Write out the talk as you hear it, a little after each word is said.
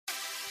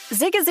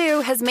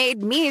Zigazoo has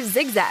made me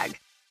zigzag.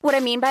 What I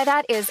mean by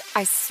that is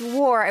I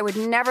swore I would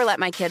never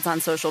let my kids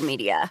on social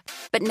media,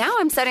 but now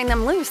I'm setting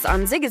them loose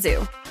on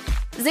Zigazoo.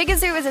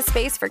 Zigazoo is a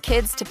space for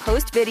kids to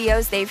post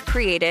videos they've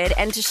created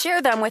and to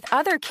share them with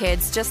other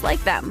kids just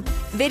like them.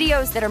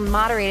 Videos that are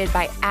moderated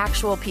by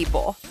actual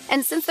people.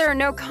 And since there are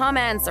no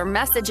comments or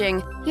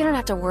messaging, you don't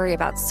have to worry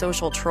about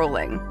social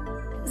trolling.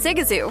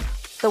 Zigazoo,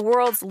 the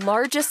world's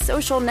largest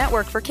social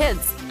network for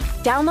kids.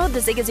 Download the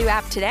Zigazoo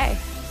app today.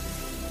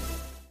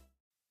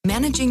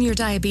 Managing your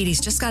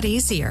diabetes just got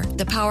easier.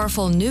 The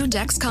powerful new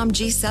Dexcom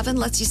G7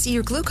 lets you see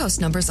your glucose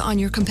numbers on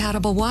your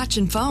compatible watch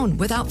and phone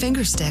without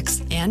finger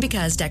sticks. And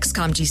because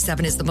Dexcom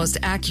G7 is the most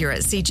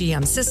accurate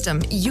CGM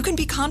system, you can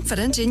be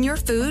confident in your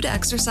food,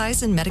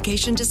 exercise, and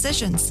medication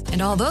decisions.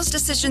 And all those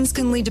decisions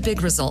can lead to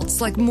big results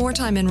like more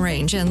time in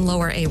range and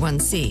lower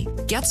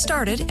A1C. Get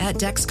started at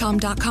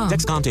Dexcom.com.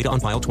 Dexcom data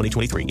on file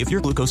 2023. If your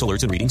glucose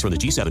alerts and readings from the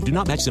G7 do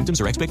not match symptoms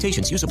or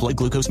expectations, use a blood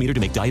glucose meter to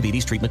make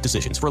diabetes treatment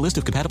decisions. For a list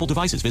of compatible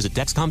devices, visit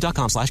Dexcom.com/compatibility.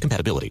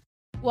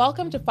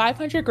 Welcome to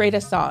 500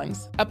 Greatest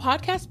Songs, a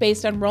podcast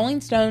based on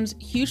Rolling Stone's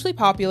hugely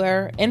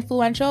popular,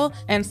 influential,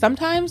 and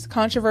sometimes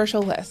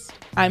controversial list.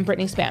 I'm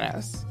Brittany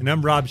Spanos. And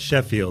I'm Rob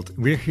Sheffield.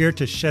 We're here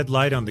to shed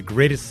light on the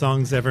greatest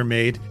songs ever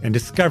made and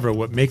discover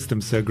what makes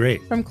them so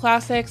great. From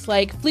classics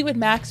like Fleetwood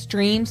Mac's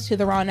Dreams to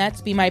the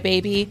Ronettes' Be My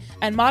Baby,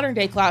 and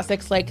modern-day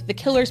classics like The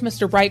Killers'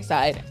 Mr.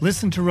 Brightside.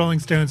 Listen to Rolling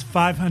Stone's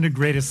 500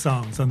 Greatest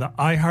Songs on the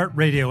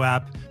iHeartRadio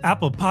app,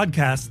 Apple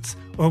Podcasts,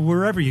 or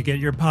wherever you get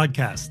your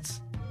podcasts.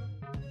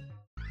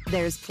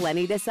 There's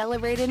plenty to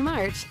celebrate in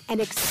March and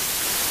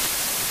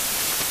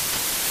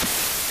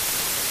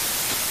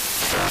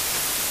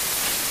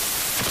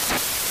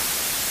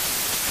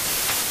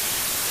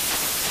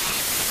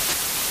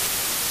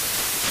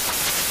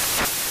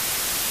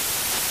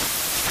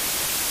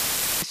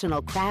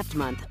National Craft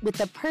Month with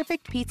the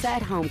perfect pizza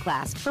at home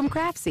class from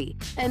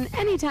Craftsy. And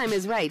anytime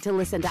is right to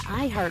listen to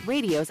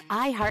iHeartRadio's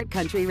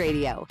iHeartCountry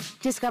Radio.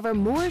 Discover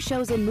more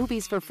shows and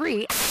movies for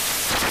free.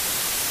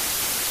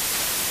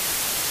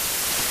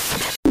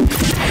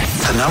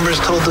 The numbers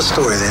told the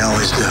story, they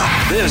always do.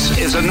 This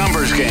is a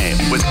numbers game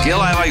with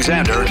Gil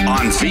Alexander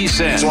on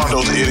VSiN. It's one of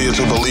those idiots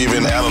who believe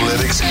in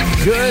analytics.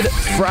 Good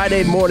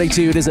Friday morning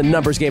to you. It is a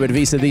numbers game at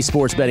VSiN, the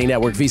sports betting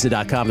network,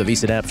 VSiN.com, the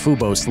VSiN app,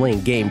 Fubo,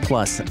 Sling, Game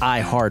Plus,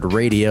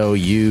 iHeartRadio,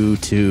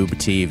 YouTube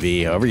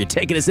TV. However you're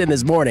taking us in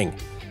this morning,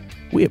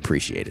 we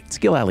appreciate it. It's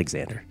Gil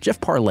Alexander. Jeff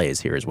Parlay is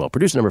here as well.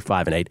 Producer number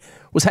 5 and 8.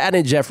 What's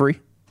happening,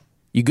 Jeffrey?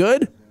 You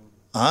good?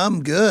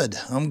 I'm good.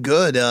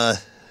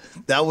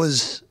 That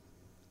was...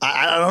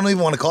 I don't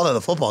even want to call that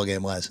a football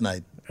game last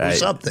night. Or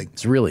something.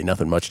 It's really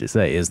nothing much to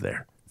say, is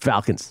there?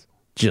 Falcons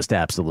just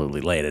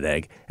absolutely laid an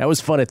egg. That was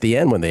fun at the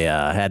end when they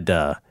had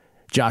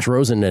Josh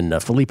Rosen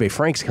and Felipe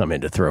Franks come in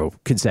to throw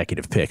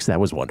consecutive picks. That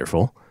was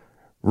wonderful.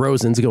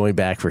 Rosen's going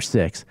back for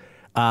 6.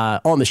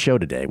 On the show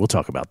today, we'll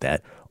talk about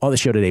that. On the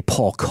show today,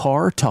 Paul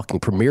Carr talking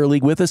Premier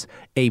League with us.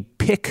 A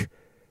pick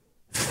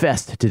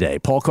fest today.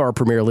 Paul Carr,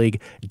 Premier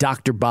League.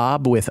 Dr.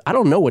 Bob with, I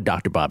don't know what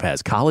Dr. Bob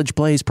has. College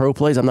plays, pro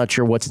plays. I'm not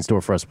sure what's in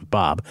store for us with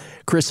Bob.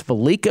 Chris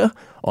Felica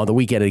on the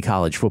weekend in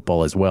college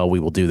football as well. We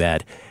will do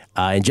that.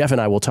 And Jeff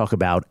and I will talk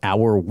about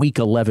our Week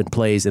 11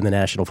 plays in the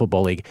National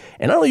Football League.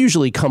 And I don't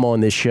usually come on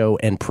this show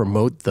and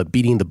promote the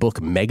Beating the Book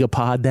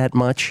Megapod that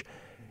much.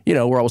 You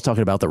know, we're always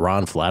talking about the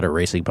Ron Flatter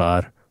Racing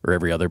Pod or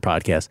every other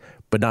podcast,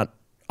 but not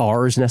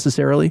ours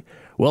necessarily.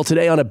 Well,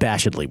 today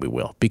unabashedly we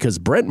will, because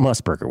Brent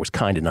Musburger was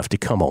kind enough to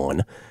come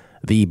on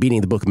the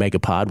Beating the Book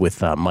Megapod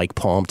with Mike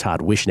Palm, Todd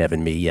Wishnev,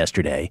 and me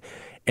yesterday.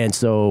 And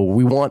so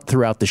we want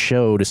throughout the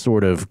show to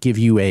sort of give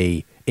you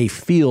a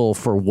feel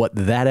for what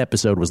that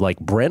episode was like.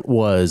 Brent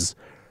was,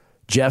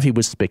 Jeff, he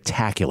was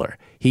spectacular.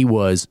 He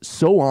was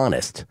so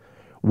honest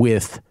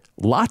with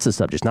lots of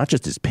subjects, not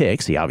just his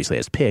picks. He obviously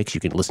has picks.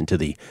 You can listen to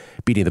the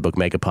Beating the Book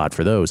Megapod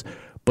for those.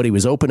 But he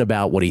was open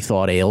about what he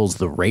thought ails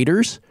the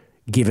Raiders,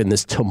 given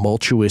this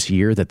tumultuous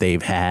year that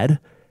they've had,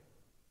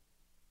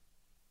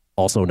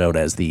 also known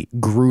as the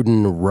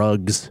Gruden,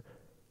 Ruggs,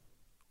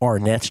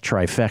 Arnett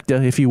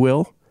trifecta, if you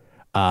will.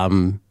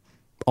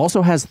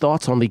 Also has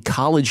thoughts on the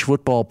college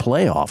football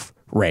playoff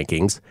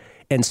rankings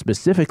and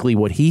specifically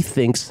what he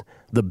thinks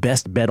the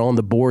best bet on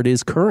the board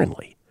is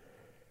currently.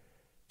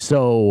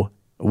 So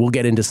we'll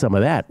get into some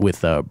of that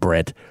with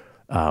Brent.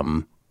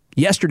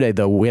 Yesterday,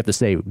 though, we have to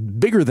say,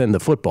 bigger than the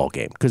football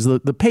game, because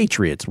the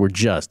Patriots were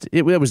just,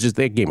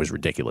 that game was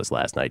ridiculous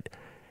last night.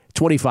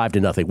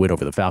 25-0 win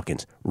over the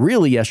Falcons.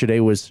 Really, yesterday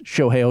was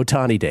Shohei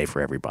Ohtani Day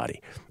for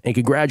everybody. And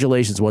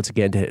congratulations once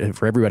again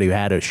for everybody who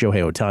had a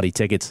Shohei Ohtani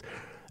tickets.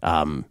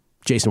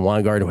 Jason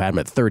Weingart, who had him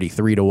at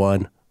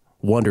 33-1,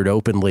 wondered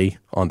openly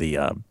on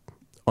the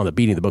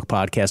Beating the Book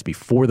podcast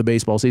before the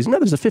baseball season. Now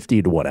there's a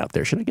 50-1 out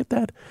there. Should I get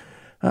that?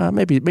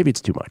 Maybe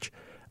it's too much.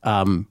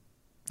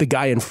 The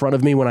guy in front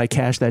of me when I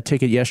cashed that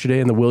ticket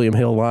yesterday in the William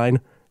Hill line,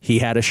 he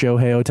had a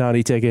Shohei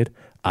Ohtani ticket.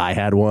 I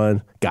had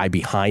one. Guy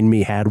behind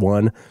me had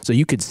one. So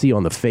you could see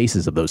on the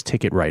faces of those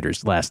ticket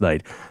writers last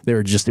night,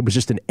 it was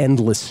just an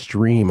endless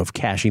stream of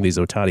cashing these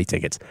Ohtani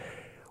tickets.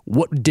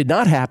 What did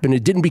not happen,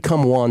 it didn't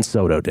become Juan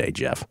Soto Day,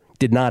 Jeff.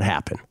 Did not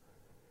happen.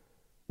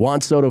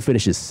 Juan Soto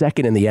finishes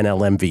second in the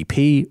NL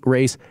MVP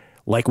race.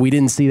 Like we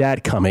didn't see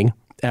that coming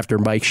after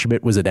Mike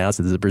Schmidt was announced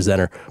as the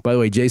presenter. By the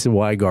way, Jason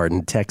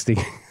Weingarten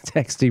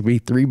texting me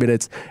 3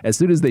 minutes. As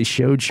soon as they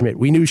showed Schmidt,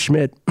 we knew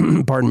Schmidt,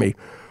 pardon me,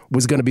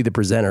 was going to be the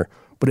presenter.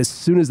 But as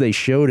soon as they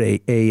showed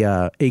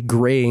a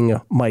graying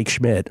Mike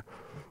Schmidt,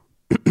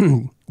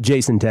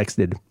 Jason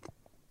texted,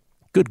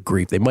 "Good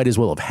grief! They might as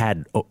well have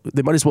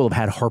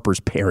had Harper's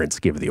parents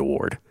give the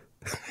award."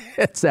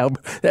 That's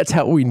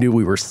how we knew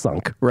we were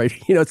sunk, right?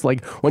 You know, it's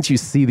like once you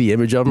see the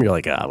image of them, you're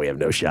like, we have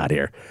no shot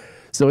here.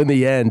 So in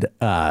the end,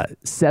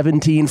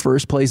 17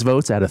 first place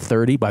votes out of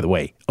 30. By the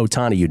way,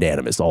 Ohtani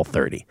unanimous, all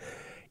 30.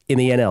 In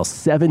the NL,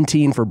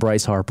 17 for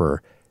Bryce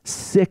Harper,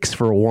 6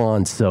 for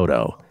Juan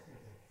Soto.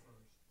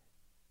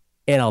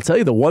 And I'll tell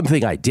you the one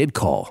thing I did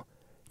call.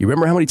 You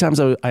remember how many times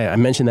I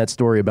mentioned that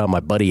story about my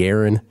buddy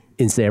Aaron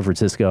in San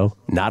Francisco?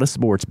 Not a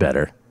sports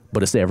bettor,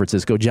 but a San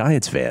Francisco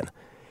Giants fan.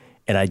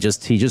 And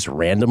he just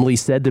randomly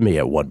said to me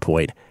at one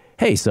point,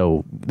 "Hey,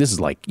 so this is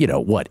like,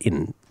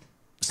 in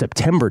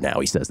September now,"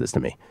 he says this to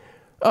me.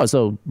 "Oh,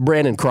 so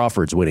Brandon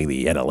Crawford's winning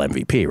the NL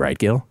MVP, right,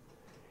 Gil?"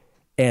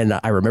 And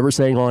I remember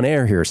saying on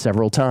air here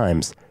several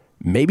times,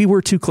 maybe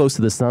we're too close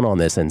to the sun on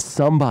this, and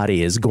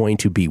somebody is going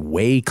to be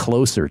way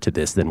closer to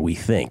this than we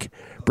think.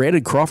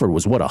 Brandon Crawford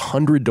was,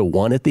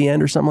 100-1 at the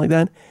end or something like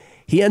that?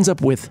 He ends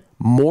up with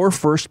more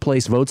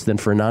first-place votes than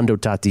Fernando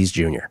Tatis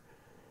Jr.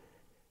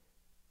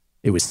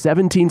 It was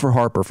 17 for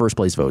Harper,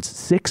 first-place votes,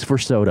 6 for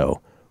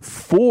Soto,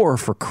 4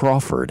 for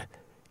Crawford,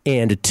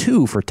 and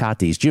 2 for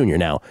Tatis Jr.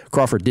 Now,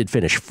 Crawford did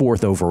finish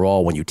 4th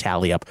overall when you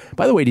tally up.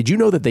 By the way, did you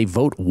know that they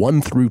vote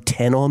 1 through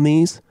 10 on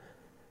these?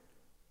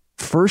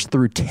 1st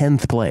through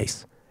 10th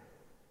place.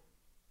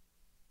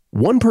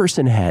 One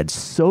person had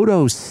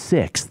Soto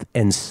 6th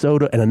and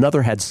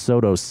another had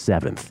Soto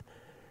 7th.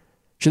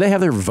 Should they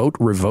have their vote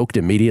revoked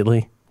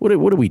immediately? What are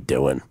we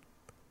doing?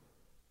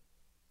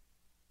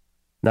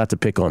 Not to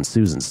pick on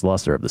Susan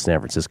Slusser of the San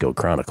Francisco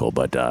Chronicle,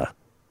 but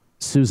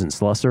Susan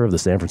Slusser of the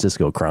San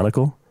Francisco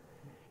Chronicle,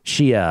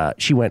 she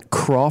went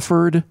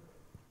Crawford,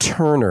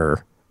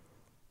 Turner,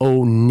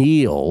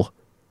 O'Neill.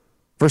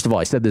 First of all,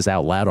 I said this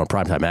out loud on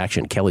Primetime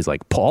Action. Kelly's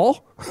like,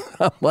 "Paul?"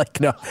 I'm like,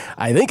 "No,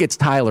 I think it's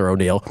Tyler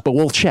O'Neill, but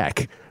we'll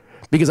check."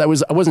 Because I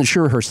wasn't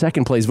sure her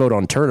second place vote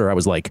on Turner. I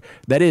was like,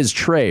 that is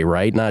Trey,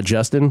 right? Not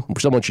Justin?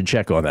 Someone should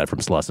check on that from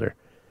Slusser.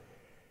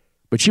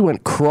 But she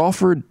went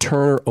Crawford,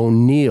 Turner,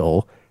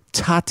 O'Neill,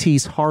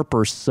 Tatis,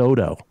 Harper,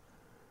 Soto.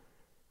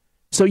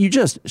 So you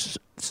just,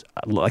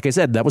 like I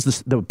said, that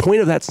was the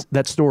point of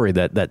that story,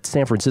 that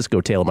San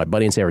Francisco tale of my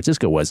buddy in San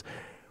Francisco was,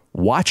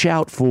 watch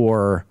out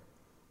for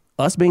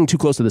us being too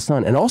close to the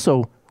sun. And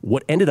also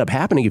what ended up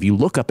happening, if you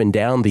look up and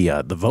down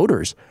the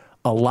voters,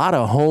 a lot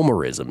of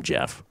homerism,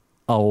 Jeff.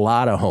 A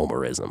lot of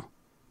homerism.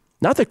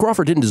 Not that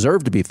Crawford didn't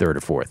deserve to be 3rd or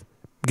 4th,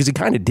 because he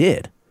kind of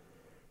did.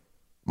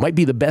 Might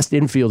be the best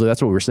infielder. That's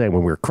what we were saying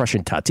when we were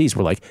crushing Tatis.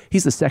 We're like,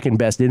 he's the second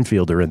best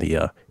infielder in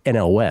the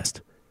NL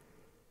West.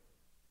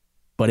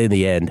 But in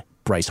the end,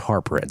 Bryce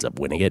Harper ends up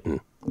winning it,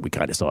 and we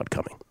kind of saw it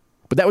coming.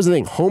 But that was the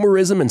thing,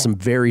 homerism and some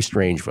very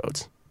strange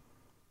votes.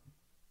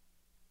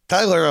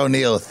 Tyler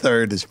O'Neill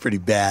 3rd is pretty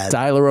bad.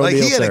 Tyler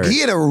O'Neill 3rd. He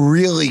had a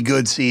really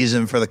good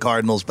season for the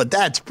Cardinals, but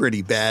that's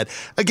pretty bad.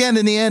 Again,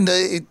 in the end,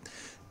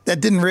 that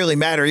didn't really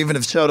matter. Even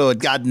if Soto had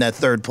gotten that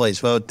 3rd place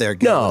vote there,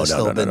 no.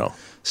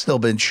 Still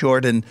been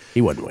short, and he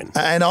wouldn't win.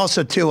 And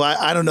also, too,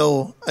 I don't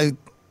know. I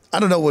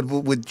don't know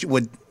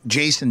what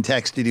Jason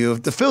texted you.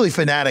 If the Philly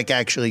Fanatic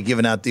actually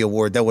given out the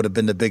award, that would have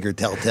been the bigger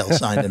telltale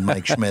sign than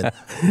Mike Schmidt.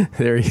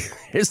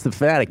 Here's the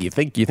Fanatic. You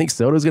think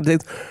Soto's going to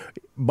take?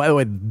 By the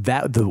way,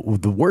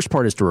 the worst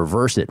part is to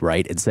reverse it,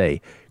 right, and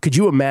say, could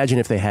you imagine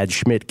if they had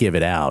Schmidt give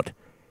it out,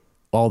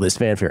 all this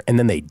fanfare, and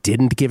then they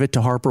didn't give it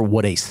to Harper?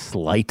 What a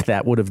slight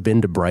that would have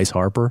been to Bryce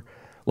Harper,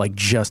 like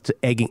just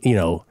egging,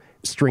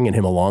 stringing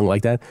him along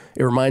like that.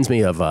 It reminds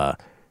me of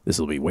this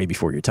will be way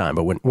before your time,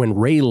 but when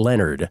Ray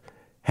Leonard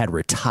had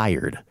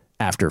retired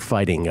after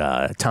fighting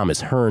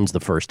Thomas Hearns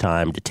the first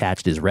time,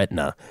 detached his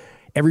retina,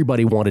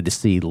 everybody wanted to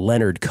see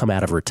Leonard come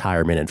out of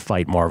retirement and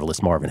fight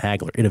Marvelous Marvin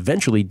Hagler. It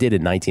eventually did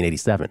in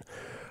 1987.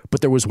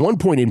 But there was one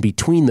point in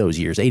between those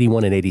years,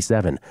 81 and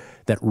 87,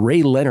 that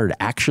Ray Leonard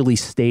actually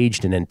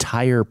staged an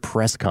entire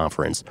press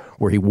conference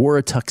where he wore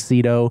a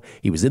tuxedo.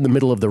 He was in the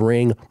middle of the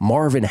ring.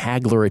 Marvin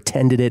Hagler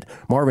attended it.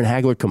 Marvin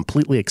Hagler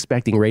completely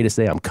expecting Ray to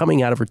say, "I'm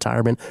coming out of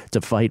retirement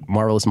to fight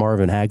Marvelous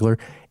Marvin Hagler."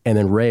 And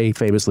then Ray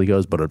famously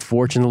goes, "But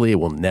unfortunately, it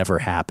will never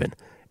happen."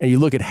 And you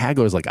look at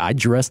Hagler, it's like, I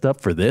dressed up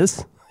for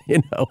this?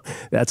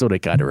 That's what it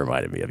kind of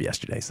reminded me of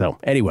yesterday. So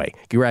anyway,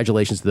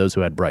 congratulations to those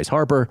who had Bryce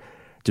Harper.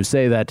 To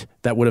say that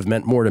would have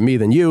meant more to me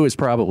than you is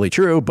probably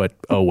true, but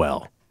oh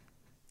well.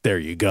 There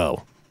you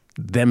go.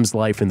 Them's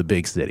life in the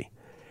big city.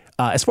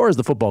 As far as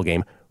the football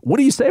game, what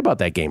do you say about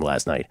that game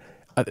last night?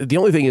 The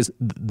only thing is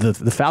the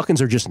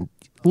Falcons are just...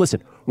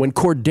 Listen, when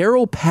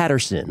Cordero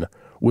Patterson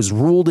was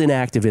ruled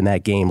inactive in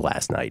that game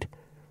last night,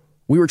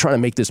 we were trying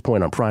to make this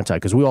point on primetime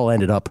because we all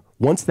ended up...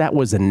 Once that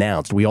was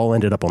announced, we all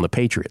ended up on the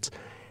Patriots.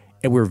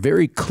 And we're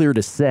very clear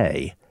to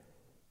say,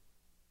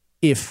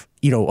 if,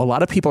 a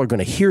lot of people are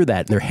going to hear that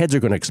and their heads are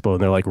going to explode.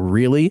 And they're like,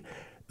 really?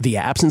 The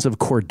absence of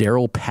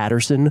Cordero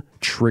Patterson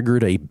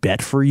triggered a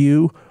bet for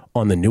you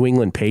on the New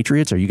England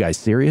Patriots? Are you guys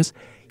serious?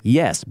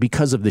 Yes,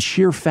 because of the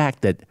sheer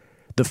fact that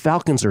the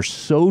Falcons are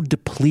so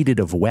depleted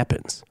of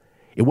weapons.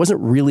 It wasn't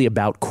really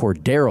about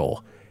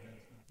Cordero.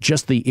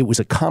 It was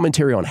a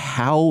commentary on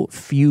how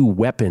few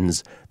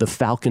weapons the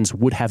Falcons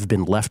would have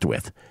been left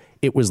with.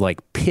 It was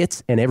like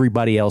Pitts and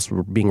everybody else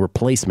were being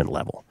replacement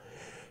level.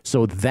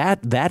 So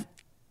that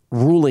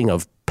ruling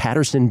of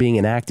Patterson being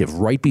inactive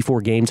right before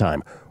game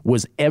time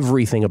was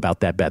everything about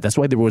that bet. That's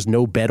why there was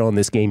no bet on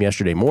this game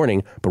yesterday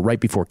morning, but right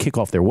before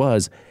kickoff there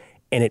was,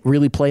 and it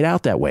really played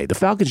out that way. The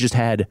Falcons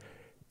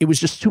it was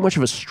just too much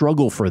of a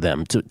struggle for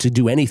them to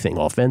do anything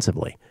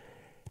offensively.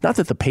 Not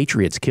that the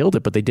Patriots killed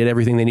it, but they did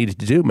everything they needed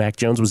to do. Mac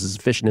Jones was as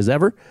efficient as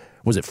ever.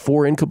 Was it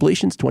 4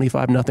 incompletions?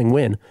 25-0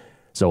 win.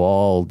 So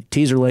all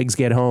teaser legs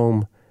get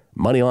home,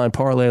 moneyline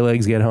parlay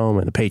legs get home,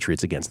 and the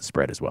Patriots against the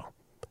spread as well.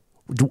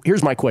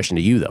 Here's my question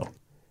to you, though.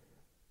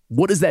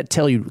 What does that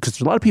tell you? Because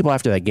there's a lot of people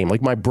after that game,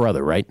 like my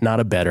brother, right? Not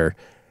a bettor,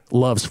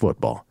 loves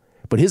football.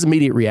 But his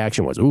immediate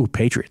reaction was, ooh,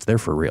 Patriots, they're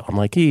for real. I'm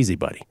like, easy,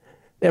 buddy.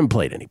 They haven't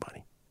played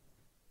anybody.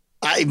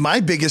 My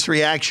biggest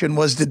reaction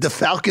was, did the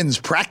Falcons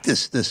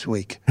practice this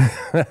week?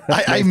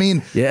 I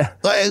mean, yeah,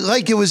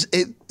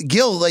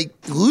 Gil,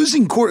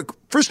 losing quarter.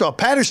 First off,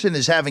 Patterson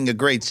is having a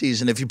great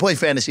season. If you play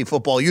fantasy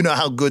football, you know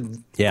how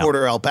good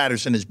Cordero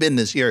Patterson has been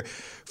this year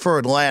for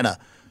Atlanta.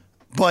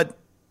 But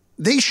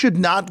they should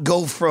not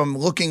go from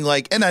looking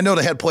like, and I know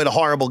they had played a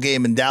horrible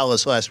game in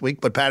Dallas last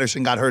week, but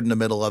Patterson got hurt in the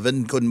middle of it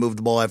and couldn't move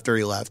the ball after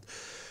he left.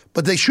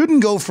 But they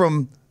shouldn't go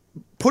from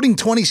putting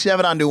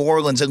 27 on New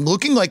Orleans and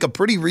looking like a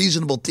pretty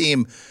reasonable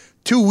team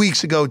 2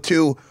 weeks ago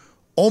to,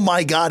 oh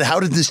my God, how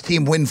did this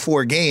team win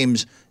 4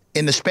 games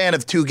in the span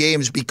of 2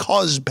 games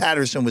because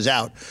Patterson was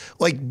out?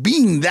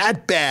 Being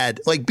that bad,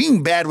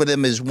 being bad with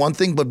him is one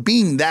thing, but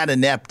being that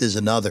inept is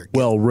another.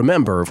 Well,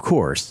 remember, of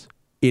course,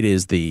 it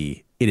is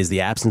the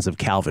absence of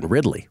Calvin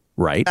Ridley,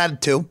 right?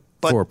 That too.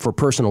 But for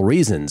personal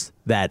reasons,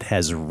 that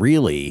has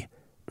really,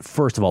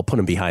 first of all, put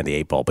him behind the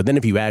 8 ball. But then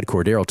if you add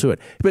Cordero to it.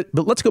 But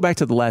let's go back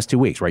to the last 2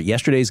 weeks, right?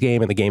 Yesterday's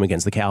game and the game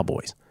against the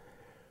Cowboys.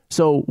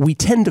 So we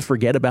tend to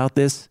forget about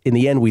this. In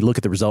the end, we look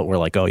at the result and we're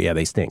like, oh, yeah,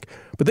 they stink.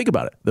 But think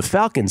about it. The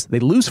Falcons, they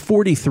lose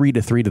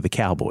 43-3 to the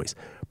Cowboys.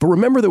 But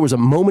remember, there was a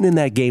moment in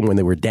that game when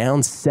they were down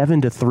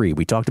 7-3.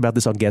 We talked about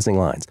this on Guessing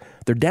Lines.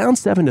 They're down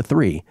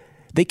 7-3.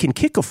 They can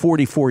kick a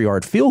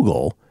 44-yard field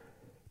goal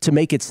to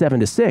make it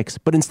 7-6,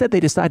 but instead they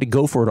decide to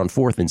go for it on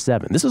 4th and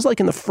 7. This was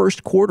in the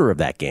first quarter of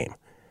that game.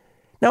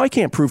 Now, I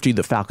can't prove to you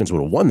the Falcons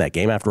would have won that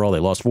game. After all, they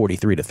lost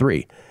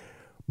 43-3.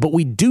 But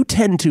we do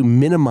tend to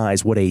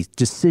minimize what a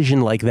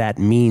decision like that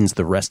means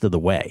the rest of the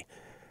way.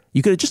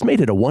 You could have just made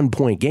it a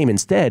 1-point game.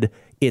 Instead,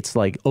 it's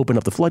open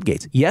up the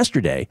floodgates.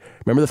 Yesterday,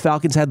 remember the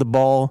Falcons had the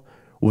ball?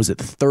 Was it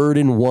 3rd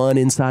and 1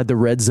 inside the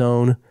red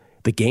zone?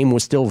 The game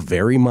was still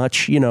very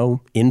much,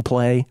 in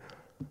play.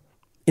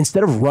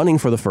 Instead of running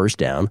for the first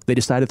down, they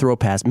decided to throw a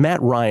pass.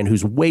 Matt Ryan,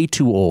 who's way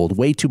too old,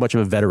 way too much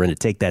of a veteran to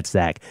take that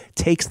sack,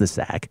 takes the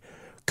sack.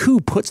 Koo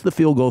puts the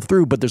field goal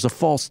through, but there's a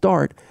false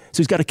start, so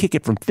he's got to kick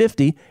it from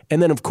 50,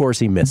 and then, of course,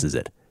 he misses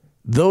it.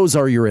 Those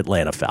are your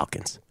Atlanta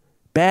Falcons.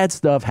 Bad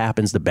stuff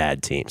happens to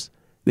bad teams.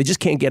 They just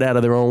can't get out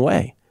of their own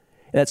way.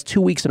 And that's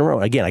 2 weeks in a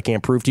row. Again, I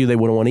can't prove to you they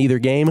would have won either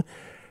game,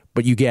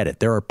 but you get it.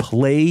 There are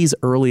plays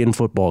early in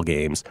football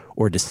games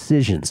or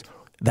decisions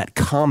that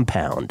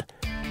compound,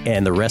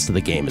 and the rest of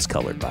the game is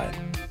colored by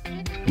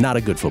it. Not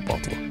a good football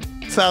team.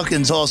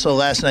 Falcons also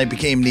last night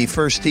became the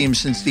first team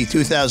since the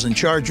 2000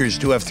 Chargers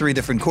to have 3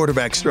 different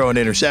quarterbacks throw an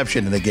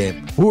interception in the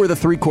game. Who were the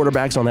 3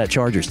 quarterbacks on that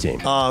Chargers team?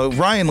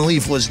 Ryan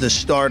Leaf was the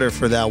starter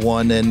for that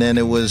one, and then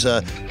it was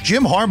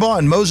Jim Harbaugh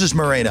and Moses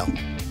Moreno.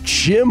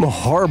 Jim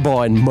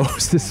Harbaugh and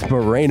Moses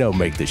Moreno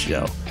make the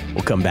show.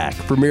 We'll come back.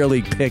 Premier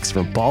League picks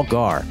from Paul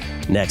Carr.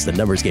 Next, the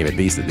numbers game at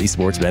Beast of the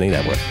Sports Betting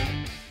Network.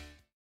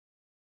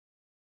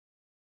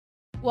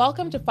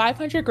 Welcome to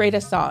 500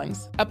 Greatest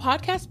Songs, a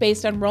podcast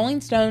based on Rolling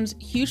Stone's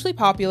hugely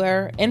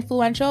popular,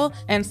 influential,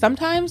 and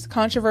sometimes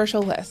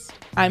controversial list.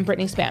 I'm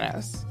Brittany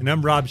Spanos. And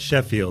I'm Rob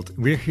Sheffield.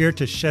 We're here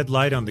to shed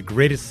light on the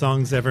greatest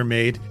songs ever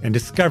made and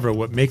discover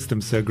what makes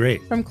them so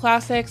great. From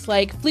classics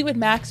like Fleetwood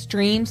Mac's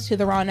Dreams to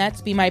the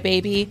Ronettes' Be My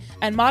Baby,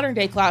 and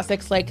modern-day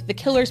classics like The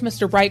Killer's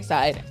Mr.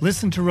 Brightside.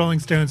 Listen to Rolling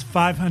Stone's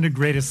 500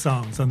 Greatest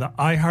Songs on the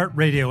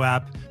iHeartRadio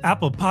app,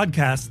 Apple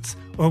Podcasts,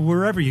 or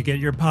wherever you get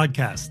your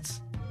podcasts.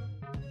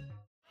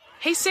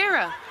 Hey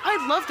Sarah,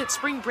 I love that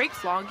spring break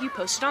vlog you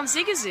posted on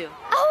Zigazoo.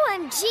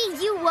 OMG,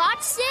 you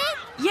watched it?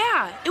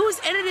 Yeah, it was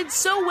edited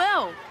so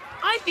well.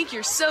 I think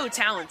you're so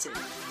talented.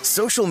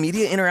 Social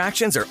media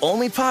interactions are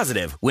only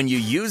positive when you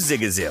use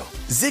Zigazoo.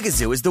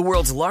 Zigazoo is the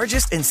world's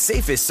largest and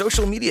safest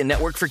social media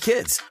network for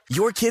kids.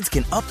 Your kids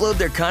can upload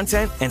their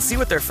content and see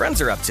what their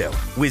friends are up to.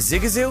 With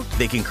Zigazoo,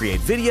 they can create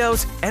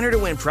videos, enter to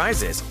win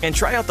prizes, and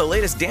try out the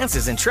latest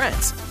dances and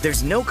trends.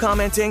 There's no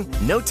commenting,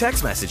 no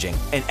text messaging,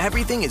 and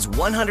everything is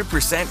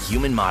 100%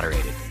 human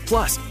moderated.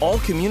 Plus, all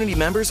community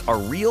members are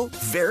real,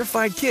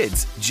 verified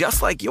kids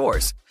just like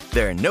yours.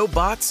 There are no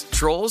bots,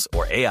 trolls,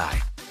 or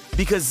AI.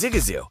 Because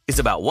Zigazoo is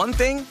about one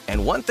thing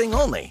and one thing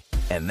only,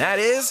 and that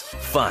is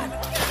fun.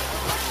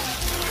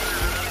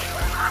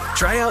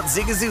 Try out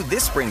Zigazoo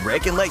this spring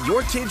break and let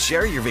your kids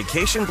share your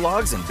vacation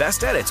blogs and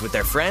best edits with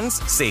their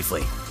friends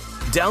safely.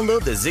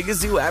 Download the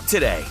Zigazoo app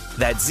today.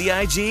 That's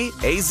Zigazoo.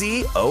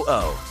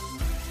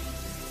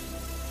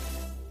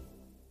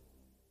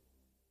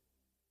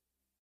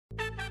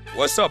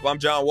 What's up? I'm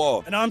John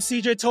Wall. And I'm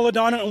CJ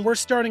Toledano, and we're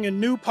starting a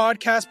new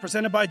podcast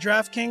presented by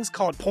DraftKings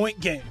called Point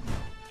Game.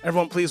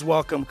 Everyone, please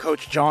welcome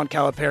Coach John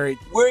Calipari.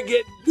 We're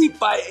getting beat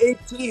by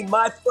 18.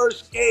 My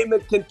first game in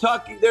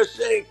Kentucky, they're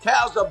saying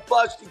Cal's a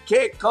bust. He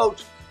can't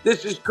coach.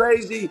 This is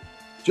crazy.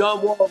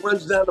 John Wall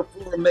runs down the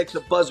floor and makes a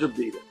buzzer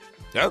beater.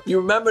 Yep. You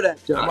remember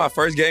that, John? That's my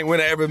first game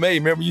winner I ever made.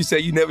 Remember you said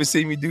you never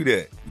see me do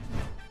that.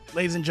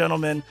 Ladies and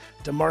gentlemen,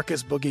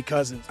 DeMarcus Boogie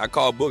Cousins. I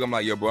called Boog. I'm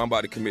like, yo, bro, I'm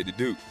about to commit to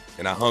Duke.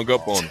 And I hung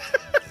up on him.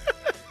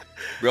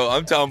 Bro,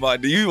 I'm talking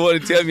about, do you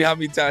want to tell me how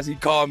many times he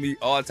called me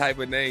all type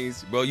of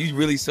names? Bro, you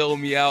really sold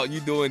me out. You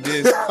doing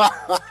this.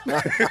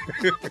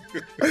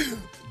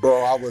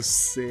 Bro, I was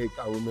sick.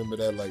 I remember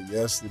that like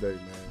yesterday,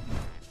 man.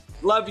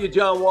 Love you,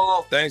 John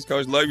Wall. Thanks,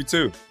 Coach. Love you,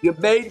 too. You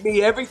made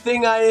me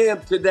everything I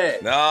am today.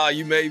 Nah,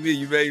 you made me.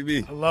 You made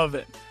me. I love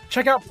it.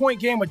 Check out Point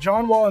Game with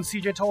John Wall and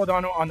CJ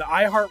Toledano on the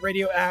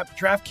iHeartRadio app,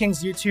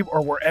 DraftKings YouTube,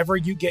 or wherever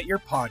you get your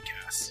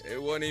podcasts. It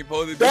wasn't even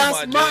supposed to be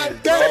That's my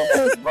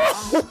game, bro.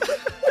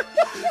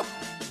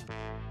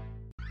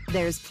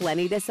 There's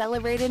plenty to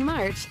celebrate in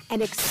March and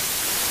National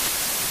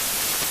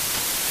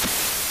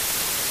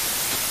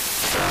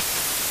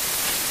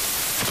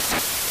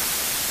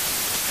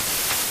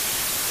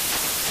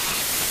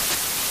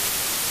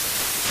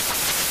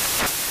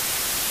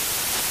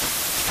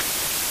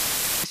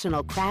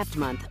Craft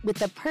Month with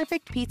the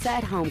perfect pizza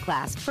at home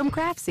class from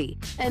Craftsy.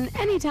 And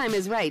anytime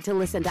is right to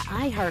listen to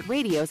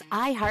iHeartRadio's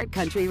iHeart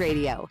Country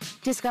Radio.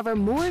 Discover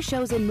more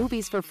shows and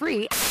movies for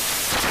free.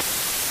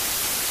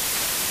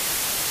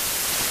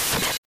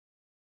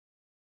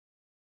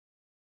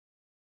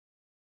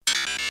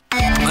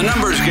 The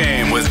Numbers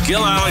Game with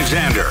Gil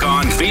Alexander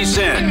on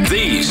VSiN,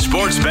 the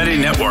Sports Betting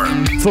Network.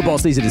 Football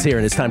season is here,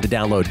 and it's time to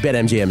download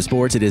BetMGM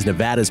Sports. It is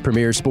Nevada's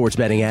premier sports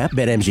betting app,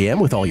 BetMGM,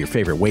 with all your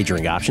favorite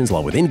wagering options,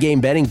 along with in-game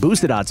betting,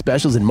 boosted odds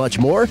specials, and much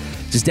more.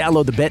 Just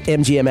download the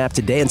BetMGM app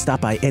today and stop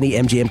by any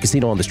MGM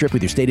casino on the Strip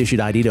with your state-issued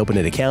ID to open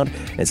an account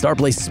and start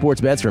placing sports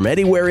bets from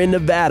anywhere in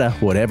Nevada.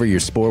 Whatever your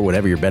sport,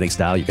 whatever your betting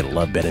style, you're going to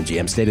love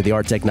BetMGM's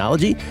state-of-the-art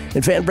technology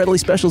and fan-friendly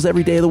specials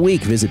every day of the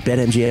week. Visit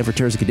BetMGM for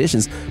terms and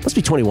conditions. Must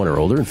be 21 or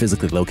older and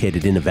physically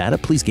located in Nevada.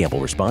 Please gamble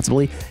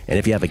responsibly. And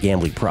if you have a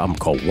gambling problem,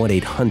 call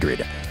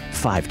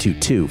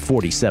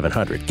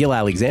 1-800-522-4700. Gil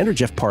Alexander,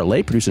 Jeff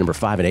Parlay, producer number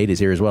 5 and 8, is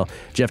here as well.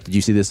 Jeff, did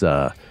you see this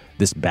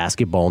this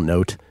basketball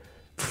note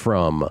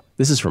from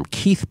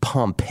Keith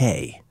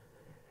Pompey?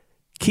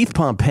 Keith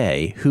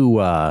Pompey, who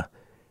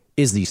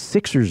is the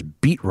Sixers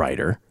beat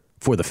writer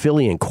for the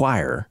Philly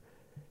Inquirer,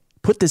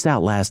 put this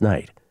out last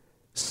night.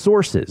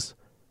 Sources: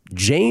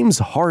 James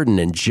Harden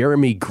and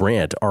Jeremy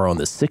Grant are on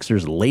the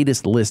Sixers'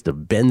 latest list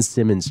of Ben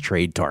Simmons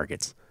trade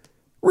targets.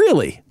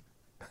 Really?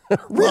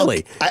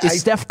 Really?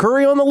 Is Steph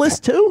Curry on the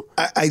list too?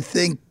 I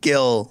think,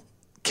 Gil,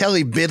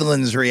 Kelly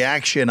Bidlin's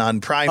reaction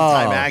on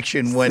primetime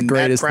action when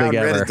Matt Brown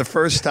read it the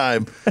first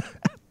time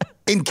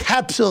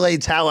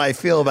encapsulates how I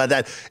feel about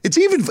that. It's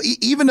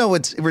even though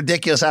it's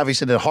ridiculous,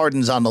 obviously, that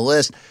Harden's on the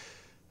list,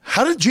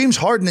 how did James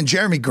Harden and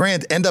Jeremy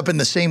Grant end up in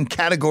the same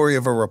category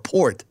of a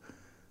report?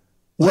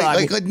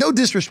 Like, no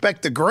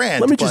disrespect to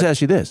Grant. Let me just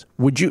ask you this.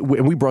 Would you,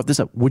 and we brought this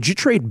up, would you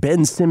trade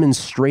Ben Simmons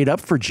straight up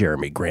for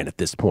Jeremy Grant at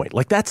this point?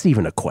 Like, that's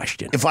even a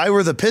question. If I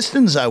were the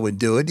Pistons, I would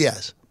do it,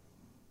 yes.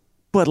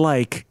 But,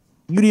 like,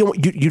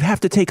 you'd have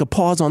to take a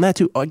pause on that,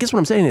 too. I guess what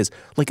I'm saying is,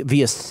 like,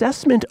 the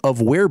assessment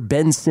of where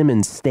Ben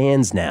Simmons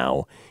stands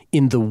now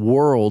in the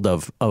world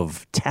of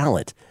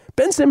talent.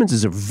 Ben Simmons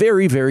is a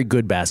very, very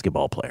good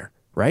basketball player,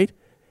 right?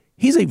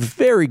 He's a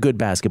very good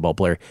basketball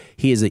player.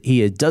 He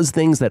does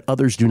things that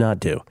others do not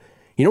do.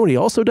 You know what he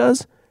also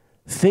does?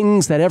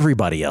 Things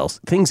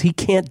he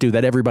can't do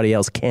that everybody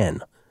else can.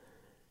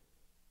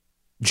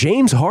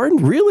 James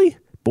Harden, really?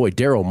 Boy,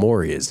 Daryl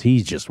Morey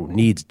he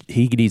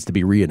needs to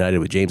be reunited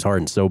with James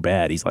Harden so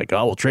bad. He's like,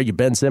 oh, we'll trade you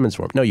Ben Simmons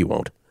for him. No, you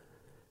won't.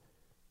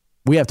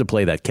 We have to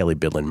play that Kelly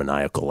Bidlin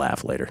maniacal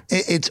laugh later.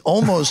 It's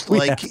almost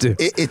like the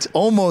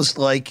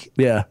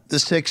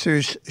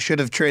Sixers should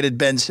have traded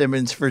Ben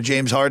Simmons for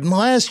James Harden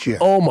last year.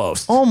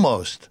 Almost.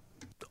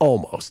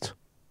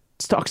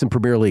 Let's talk some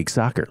Premier League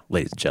soccer,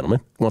 ladies and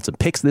gentlemen. Want some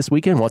picks this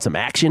weekend? Want some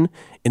action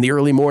in the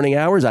early morning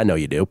hours? I know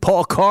you do.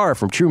 Paul Carr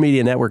from True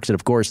Media Networks and,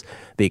 of course,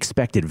 the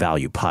Expected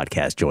Value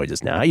podcast joins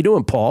us now. How you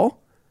doing, Paul?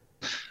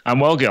 I'm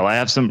well, Gil. I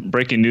have some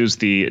breaking news.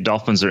 The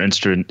Dolphins are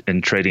interested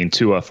in trading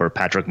Tua for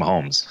Patrick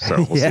Mahomes. So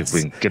we'll see if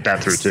we can get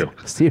that through, too.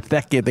 See if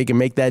they can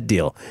make that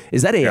deal.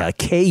 Is that a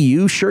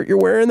KU shirt you're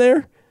wearing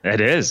there?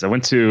 It is. I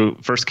went to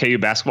first KU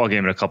basketball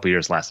game in a couple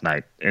years last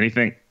night.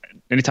 Anytime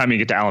you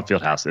get to Allen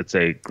Fieldhouse, it's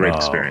a great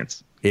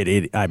experience.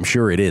 I'm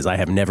sure it is. I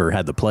have never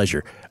had the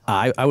pleasure.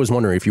 I was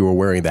wondering if you were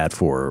wearing that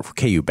for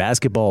KU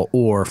basketball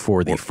or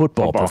for the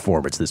football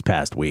performance this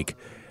past week.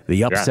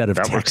 The upset of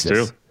Texas.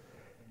 Works too.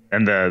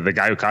 And the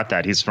guy who caught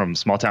that, he's from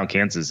small town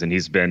Kansas, and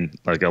he's been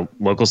like a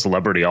local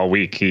celebrity all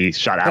week. He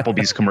shot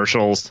Applebee's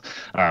commercials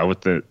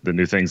with the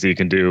new things that you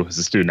can do as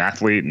a student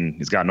athlete, and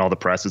he's gotten all the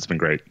press. It's been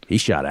great. He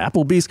shot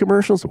Applebee's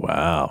commercials?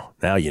 Wow.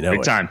 Now you know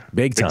Big time.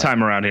 Big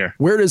time around here.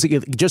 Where does it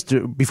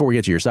get, before we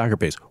get to your soccer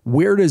pace,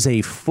 where does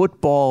a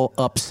football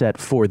upset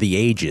for the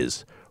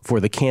ages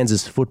for the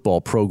Kansas football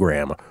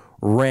program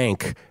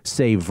rank,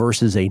 say,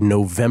 versus a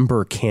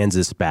November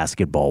Kansas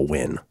basketball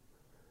win?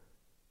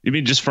 You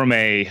mean just from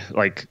a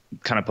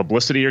kind of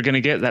publicity you're going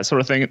to get, that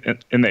sort of thing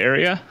in the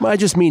area? I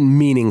just mean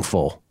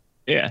meaningful.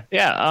 Yeah.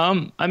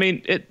 I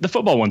mean, the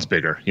football one's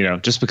bigger,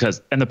 just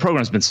because, and the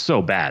program's been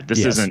so bad.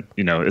 This isn't,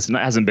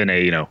 hasn't been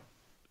a,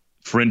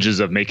 fringes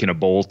of making a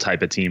bowl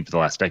type of team for the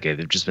last decade.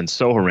 They've just been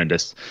so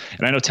horrendous.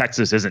 And I know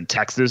Texas isn't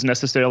Texas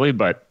necessarily,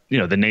 but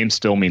the name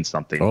still means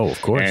something. Oh,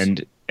 of course.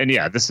 And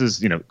yeah, this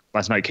is,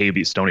 last night KU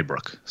beat Stony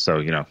Brook.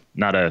 So,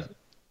 not a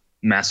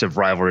massive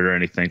rivalry or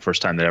anything.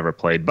 First time they ever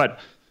played, but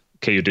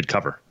KU did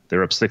cover. They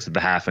were up 6 at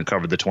the half and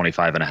covered the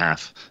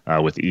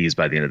 25.5 with ease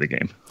by the end of the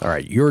game. All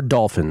right, your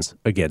Dolphins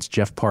against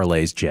Jeff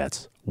Parlay's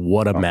Jets.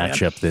 What a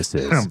matchup this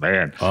is. Oh,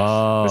 man.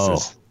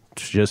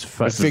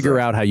 Figure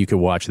out how you can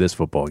watch this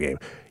football game.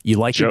 You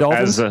like your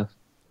Dolphins?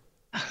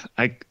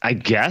 I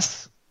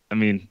guess. I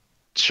mean,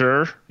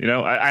 sure.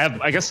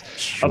 I guess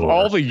of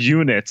all the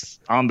units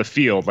on the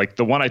field,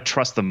 the one I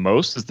trust the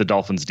most is the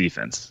Dolphins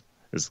defense,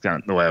 is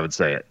kind of the way I would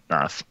say it.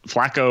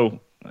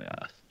 Flacco,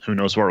 who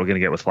knows what we're going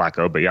to get with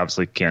Flacco, but you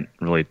obviously can't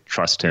really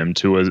trust him.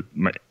 Tua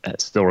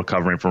still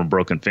recovering from a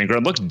broken finger.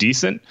 It looked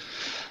decent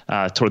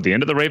toward the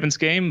end of the Ravens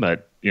game,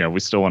 but we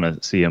still want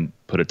to see him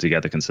put it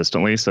together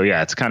consistently. So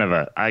yeah, it's kind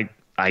of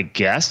I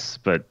guess,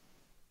 but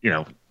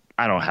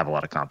I don't have a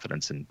lot of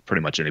confidence in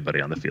pretty much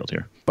anybody on the field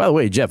here. By the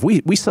way, Jeff,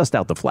 we sussed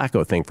out the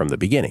Flacco thing from the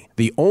beginning.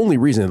 The only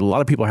reason that a lot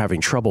of people are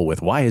having trouble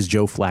with why is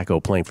Joe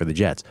Flacco playing for the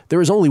Jets,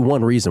 there is only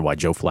one reason why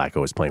Joe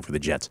Flacco is playing for the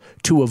Jets: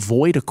 to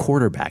avoid a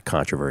quarterback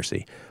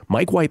controversy.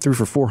 Mike White threw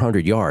for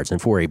 400 yards,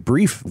 and for a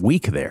brief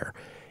week there,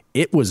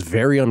 it was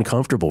very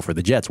uncomfortable for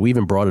the Jets. We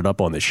even brought it up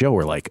on the show.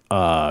 We're like,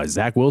 is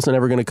Zach Wilson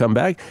ever going to come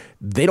back?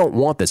 They don't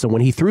want this. So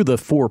when he threw the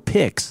 4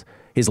 picks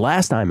his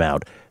last time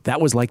out,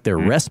 that was like their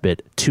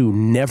respite to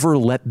never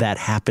let that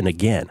happen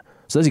again.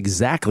 So that's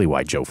exactly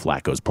why Joe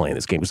Flacco's playing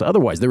this game, because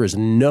otherwise there is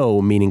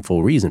no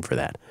meaningful reason for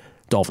that.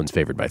 Dolphins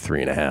favored by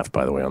 3.5,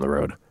 by the way, on the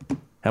road.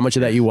 How much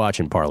of that you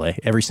watching, Parlay?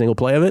 Every single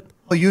play of it?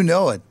 Well, you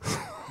know it.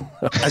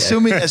 Okay.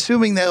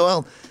 Assuming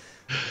that,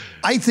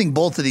 I think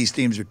both of these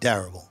teams are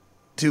terrible.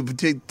 To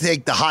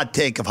take the hot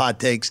take of hot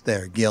takes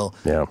there, Gil.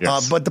 Yeah.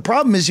 Yes. But the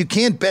problem is you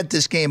can't bet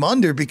this game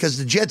under because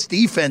the Jets'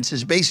 defense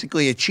is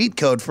basically a cheat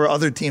code for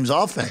other teams'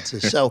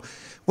 offenses. So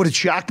would it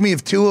shock me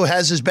if Tua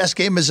has his best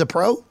game as a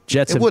pro?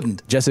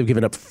 Wouldn't. Jets have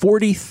given up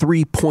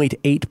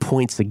 43.8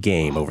 points a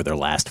game over their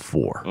last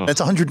 4.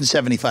 That's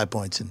 175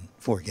 points in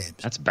 4 games.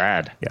 That's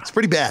bad. Yeah. It's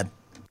pretty bad.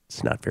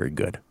 It's not very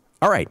good.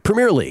 All right,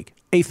 Premier League.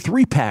 A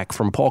 3-pack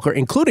from Paul Carr,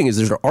 including, is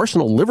there an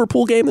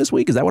Arsenal-Liverpool game this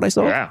week? Is that what I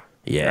saw? Yeah.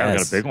 Yes. Yeah, we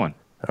got a big one.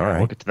 All right.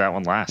 We'll get to that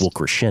one last. We'll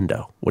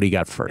crescendo. What do you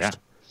got first? Yeah.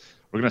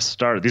 We're going to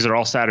start. These are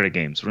all Saturday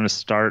games. We're going to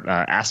start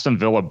Aston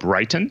Villa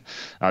Brighton.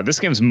 This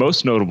game is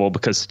most notable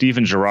because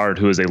Steven Gerrard,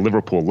 who is a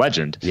Liverpool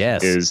legend,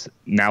 is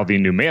now the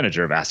new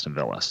manager of Aston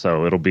Villa.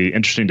 So it'll be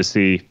interesting to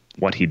see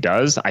what he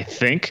does. I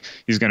think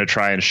he's going to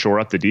try and shore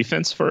up the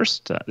defense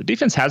first. The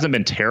defense hasn't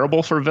been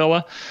terrible for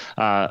Villa,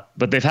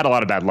 but they've had a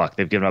lot of bad luck.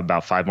 They've given up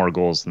about 5 more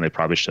goals than they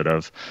probably should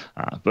have.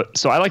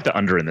 So I like the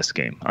under in this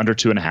game. Under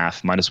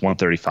 2.5, minus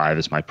 135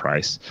 is my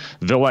price.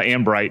 Villa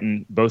and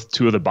Brighton, both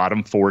 2 of the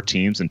bottom 4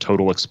 teams in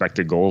total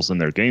expected goals in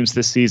their games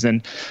this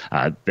season.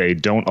 They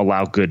don't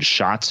allow good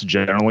shots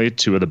generally,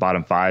 2 of the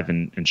bottom 5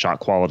 in shot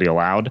quality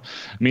allowed,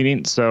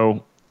 meaning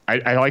so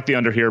I like the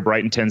under here.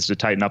 Brighton tends to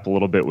tighten up a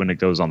little bit when it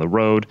goes on the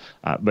road,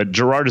 but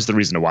Gerrard is the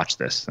reason to watch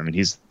this. I mean,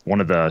 he's one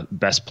of the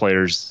best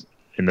players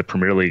in the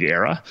Premier League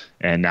era,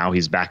 and now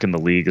he's back in the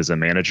league as a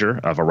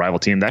manager of a rival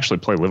team. They actually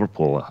play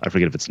Liverpool. I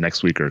forget if it's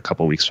next week or a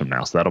couple of weeks from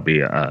now, so that'll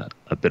be a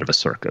bit of a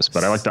circus.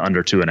 But I like the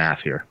under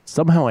 2.5 here.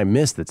 Somehow I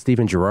missed that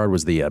Steven Gerrard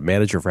was the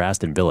manager for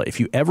Aston Villa.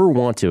 If you ever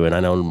want to, and I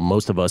know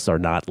most of us are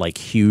not like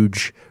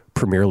huge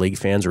Premier League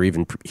fans or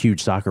even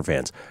huge soccer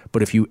fans,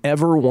 but if you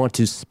ever want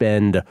to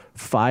spend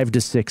 5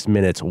 to 6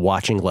 minutes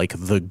watching like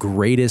the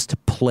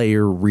greatest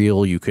player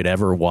reel you could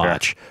ever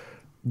watch,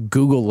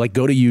 Google, like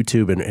go to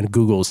YouTube and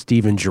Google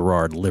Steven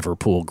Gerrard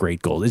Liverpool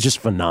great goals. It's just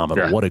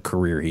phenomenal. Yeah. What a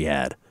career he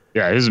had.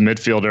 Yeah, he's a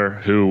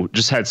midfielder who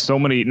just had so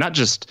many, not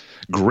just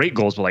great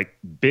goals, but like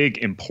big,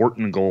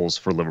 important goals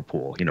for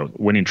Liverpool. You know,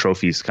 winning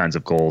trophies kinds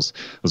of goals.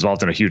 Was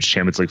involved in a huge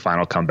Champions League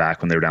final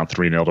comeback when they were down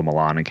 3-0 to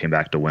Milan and came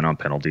back to win on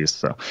penalties.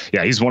 So,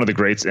 yeah, he's one of the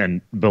greats and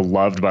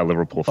beloved by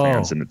Liverpool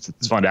fans, and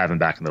it's fun to have him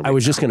back in the league. I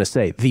was just going to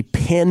say, the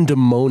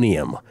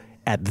pandemonium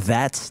at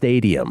that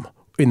stadium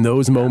in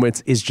those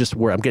moments is just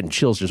where I'm getting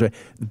chills. Just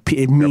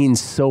it means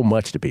so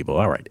much to people.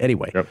 All right.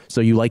 Anyway, so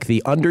you like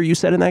the under you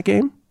said in that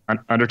game?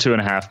 Under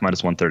 2.5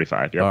 minus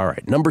 135. Yep. All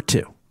right. Number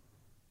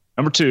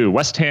two,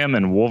 West Ham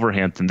and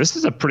Wolverhampton. This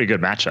is a pretty good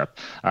matchup.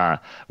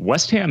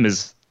 West Ham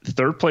is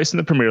third place in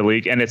the Premier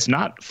League, and it's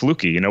not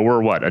fluky. You know,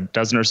 we're a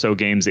dozen or so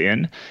games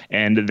in,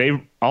 and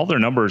all their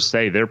numbers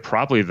say they're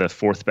probably the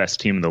fourth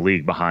best team in the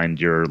league behind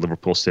your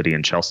Liverpool, City,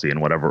 and Chelsea in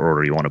whatever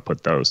order you want to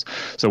put those.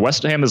 So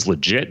West Ham is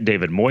legit.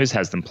 David Moyes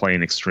has them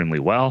playing extremely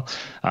well.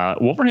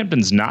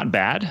 Wolverhampton's not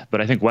bad,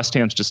 but I think West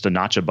Ham's just a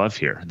notch above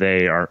here.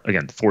 They are,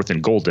 again, fourth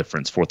in goal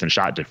difference, fourth in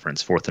shot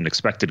difference, fourth in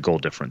expected goal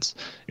difference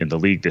in the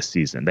league this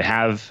season. They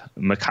have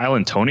Mikhail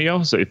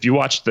Antonio. So if you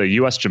watch the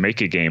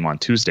U.S.-Jamaica game on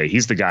Tuesday,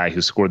 he's the guy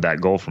who scored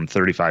that goal from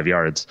 35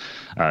 yards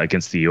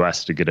against the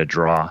U.S. to get a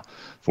draw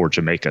for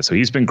Jamaica. So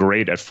he's been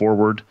great at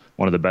forward,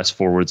 one of the best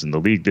forwards in the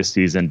league this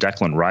season.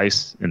 Declan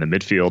Rice in the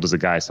midfield is a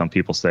guy some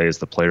people say is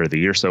the player of the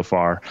year so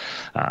far.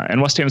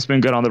 And West Ham's been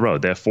good on the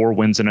road. They have 4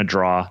 wins and a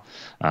draw.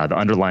 The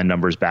underlying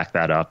numbers back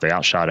that up. They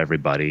outshot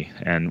everybody.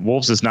 And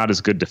Wolves is not as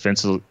good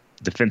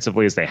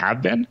defensively as they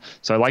have been.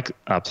 So I like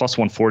plus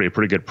 140, a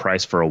pretty good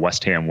price for a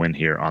West Ham win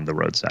here on the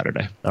road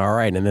Saturday. All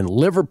right. And then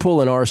Liverpool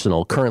and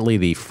Arsenal, currently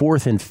the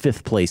 4th and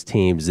 5th place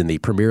teams in the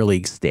Premier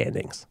League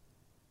standings.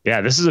 Yeah,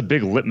 this is a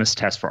big litmus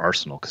test for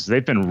Arsenal because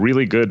they've been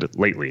really good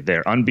lately.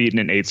 They're unbeaten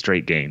in 8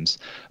 straight games.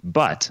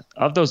 But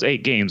of those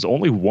 8 games,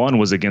 only 1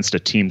 was against a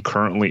team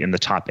currently in the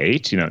top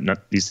 8. You know,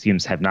 these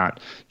teams have not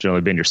generally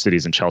been your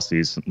Cities and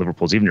Chelseas,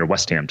 Liverpools, even your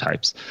West Ham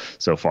types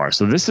so far.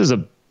 So this is a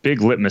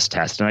big litmus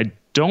test. And I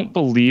don't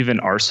believe in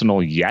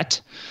Arsenal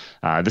yet.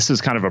 This is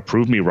kind of a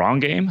prove me wrong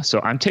game. So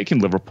I'm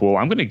taking Liverpool.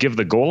 I'm going to give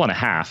the goal and a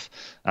half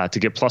to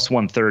get plus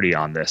 130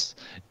 on this.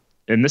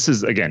 And this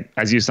is, again,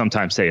 as you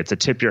sometimes say, it's a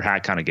tip your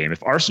hat kind of game.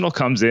 If Arsenal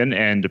comes in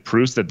and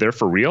proves that they're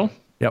for real,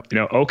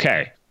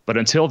 okay. But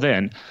until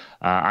then,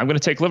 I'm going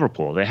to take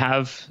Liverpool. They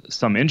have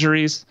some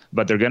injuries,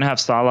 but they're going to have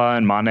Salah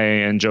and Mane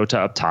and Jota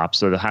up top,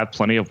 so they'll have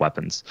plenty of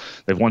weapons.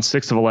 They've won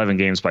 6 of 11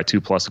 games by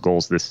 2+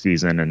 goals this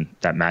season, and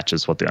that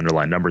matches what the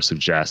underlying numbers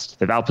suggest.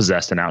 They've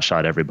outpossessed and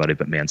outshot everybody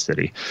but Man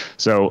City.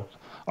 So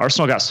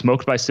Arsenal got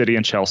smoked by City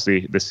and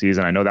Chelsea this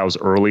season. I know that was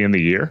early in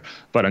the year,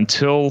 but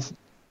until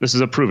this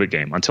is a prove-it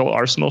game. Until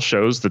Arsenal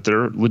shows that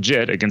they're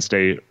legit against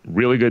a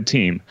really good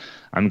team,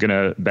 I'm going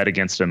to bet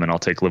against them, and I'll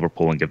take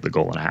Liverpool and give the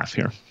goal and a half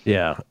here.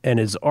 Yeah, and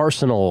is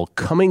Arsenal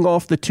coming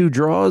off the 2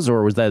 draws,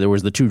 or was there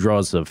was the 2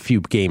 draws a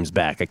few games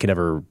back? I can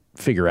never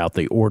figure out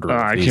the order.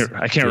 I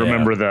can't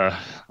remember the.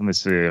 Let me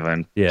see if I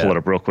can pull it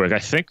up real quick. I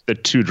think the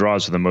 2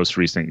 draws are the most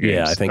recent games.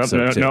 Yeah, I think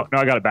so too. No,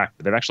 I got it back.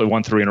 They've actually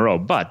won 3 in a row,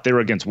 but they were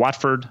against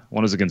Watford.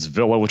 One was against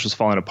Villa, which was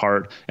falling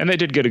apart, and they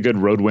did get a good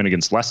road win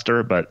against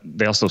Leicester, but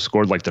they also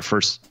scored like the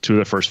first 2 of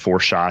the first 4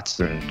 shots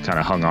and kind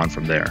of hung on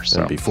from there.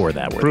 So and before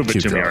that, prove it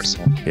 2 to draws.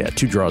 me, Arsenal. Yeah,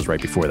 2 draws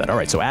right before that. All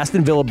right, so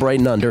Aston Villa,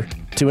 Brighton under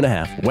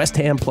 2.5, West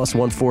Ham plus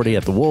 140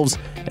 at the Wolves,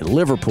 and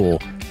Liverpool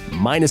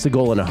minus a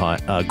goal and a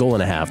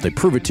half. They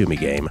prove it to me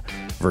game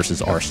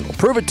versus Arsenal.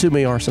 Prove it to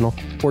me, Arsenal,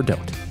 or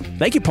don't.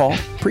 Thank you, Paul.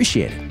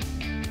 Appreciate it.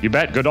 You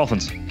bet. Go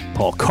Dolphins.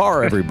 Paul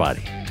Carr,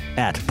 everybody,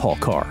 at Paul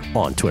Carr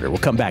on Twitter. We'll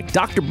come back.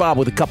 Dr. Bob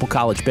with a couple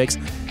college picks.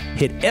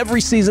 Hit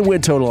every season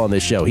win total on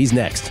this show. He's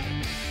next.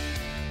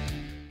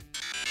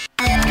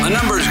 A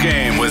numbers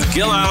game with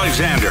Gil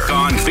Alexander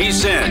on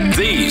VSiN,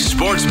 the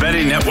sports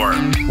betting network.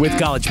 With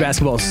college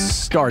basketball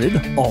started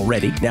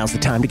already, now's the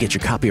time to get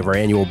your copy of our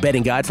annual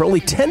betting guide for only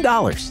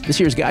 $10.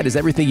 This year's guide is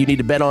everything you need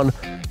to bet on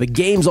the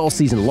games all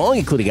season long,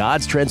 including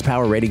odds, trends,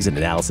 power ratings, and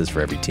analysis for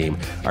every team.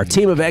 Our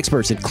team of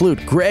experts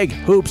include Greg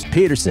Hoops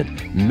Peterson,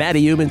 Matty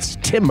Humans,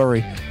 Tim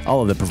Murray.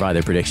 All of them provide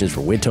their predictions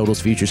for win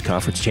totals, futures,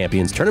 conference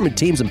champions, tournament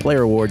teams, and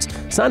player awards.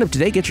 Sign up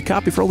today. Get your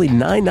copy for only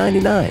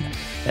 $9.99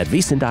 at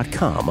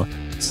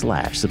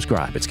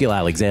VSiN.com/subscribe. It's Gil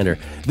Alexander.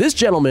 This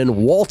gentleman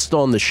waltzed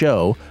on the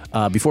show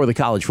before the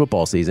college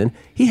football season.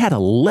 He had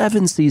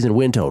 11 season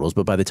win totals,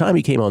 but by the time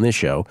he came on this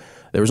show,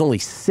 there was only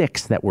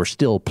 6 that were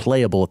still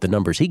playable at the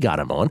numbers he got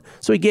him on.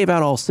 So he gave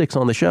out all 6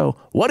 on the show.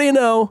 What do you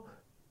know?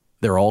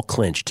 They're all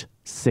clinched.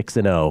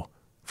 6-0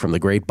 from the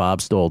great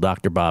Bob Stoll.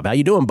 Dr. Bob. How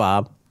you doing,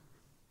 Bob?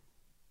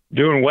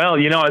 Doing well.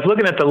 You know, I was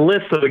looking at the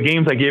list of the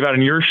games I gave out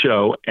in your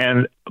show,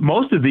 and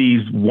most of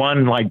these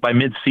won like by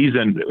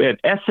mid-season. At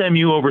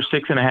SMU over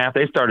 6.5,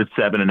 they started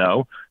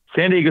 7-0.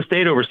 San Diego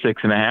State over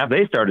 6.5,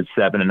 they started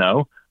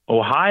 7-0.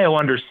 Ohio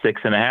under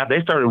 6.5,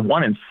 they started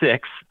 1-6.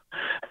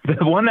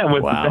 The one that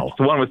was the best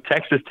one was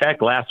Texas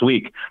Tech last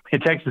week.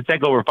 Texas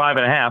Tech over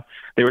 5.5.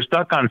 They were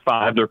stuck on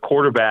 5. Their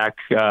quarterback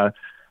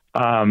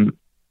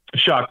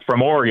Shuck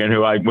from Oregon,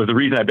 who was the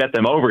reason I bet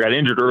them over, got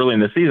injured early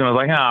in the season. I was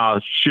like, oh,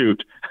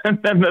 shoot.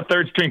 And then the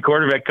third string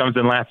quarterback comes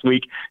in last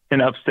week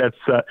and upsets,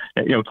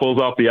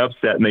 pulls off the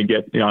upset, and they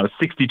get, a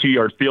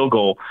 62-yard field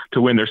goal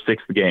to win their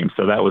sixth game.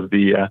 So that was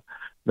the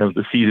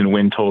season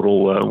win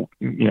total,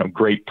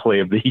 great play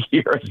of the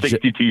year, a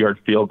 62-yard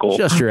field goal.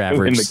 Just your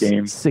average to win the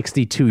game.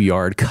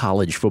 62-yard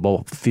college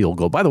football field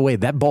goal. By the way,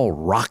 that ball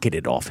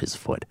rocketed off his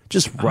foot.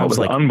 That was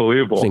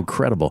unbelievable. It was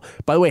incredible.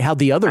 By the way, how'd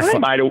the other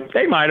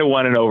they might have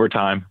won in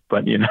overtime,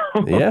 but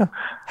Yeah.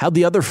 How'd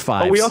the other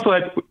five? But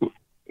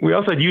we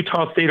also had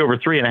Utah State over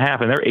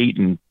 3.5, and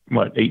they're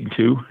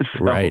 8-2. So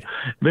right.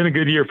 It's been a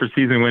good year for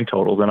season win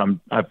totals, and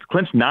I've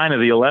clinched 9 of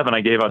the 11 I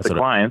gave out to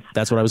clients.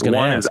 That's what I was going to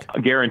ask.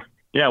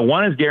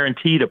 One is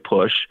guaranteed a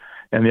push,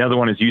 and the other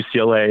one is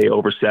UCLA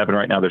over 7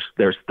 right now.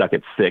 They're stuck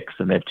at 6,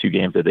 and they have 2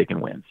 games that they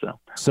can win.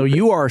 So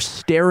you are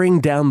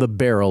staring down the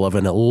barrel of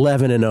an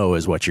 11-0,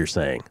 is what you're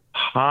saying?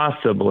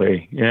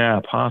 Possibly, yeah,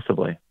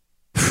 possibly.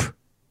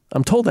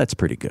 I'm told that's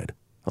pretty good.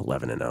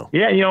 11-0.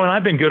 Yeah, and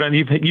I've been good on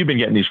you've been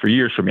getting these for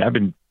years from me. I've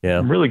been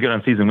really good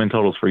on season win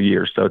totals for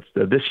years. So it's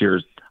this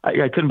year's.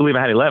 I couldn't believe I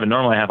had 11.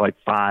 Normally I have like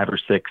 5 or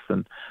 6,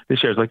 and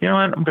this year I was like,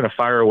 I'm going to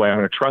fire away. I'm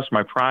going to trust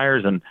my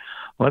priors and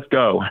let's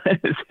go.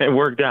 It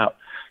worked out.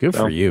 Good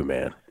for you,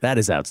 man. That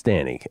is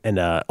outstanding. And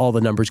all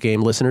the Numbers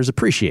Game listeners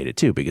appreciate it,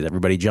 too, because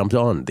everybody jumped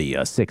on the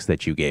 6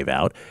 that you gave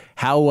out.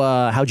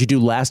 How'd you do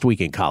last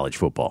week in college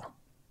football?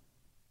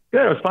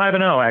 Good. It was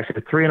 5-0,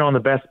 actually. 3-0 on the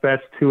best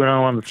bets, 2-0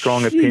 on the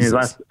strong opinions.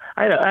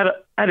 I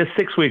had a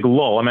 6-week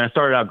lull. I mean, I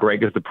started out great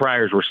because the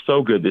priors were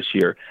so good this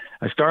year.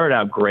 I started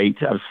out great.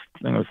 I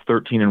was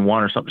 13-1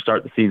 or something to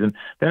start the season.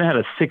 Then I had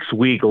a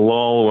 6-week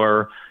lull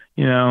where,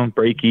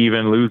 break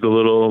even, lose a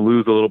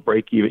little,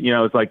 break even.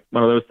 It's like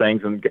one of those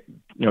things,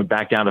 and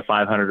back down to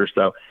 500 or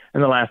so.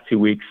 And the last 2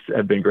 weeks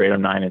have been great.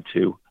 I'm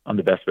 9-2 on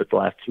the best bets the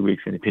last 2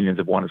 weeks, and opinions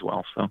have won as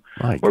well. So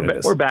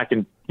we're back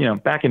in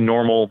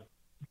normal,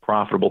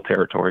 profitable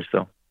territory.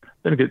 So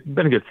been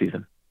a good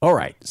season. All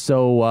right.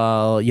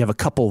 So you have a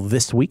couple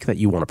this week that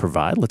you want to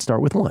provide. Let's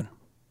start with one.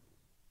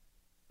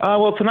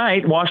 Well,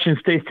 tonight,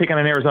 Washington State's taking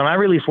on Arizona. I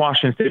released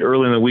Washington State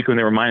early in the week when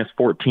they were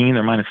 -14.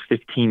 They're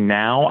 -15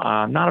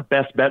 now. Not a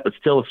best bet, but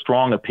still a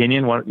strong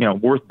opinion.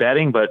 Worth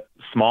betting, but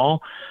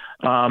small.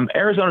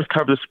 Arizona's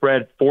covered the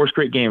spread 4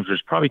 straight games, which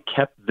has probably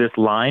kept this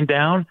line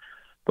down.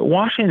 But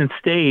Washington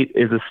State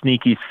is a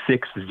sneaky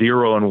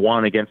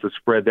 6-0-1 against the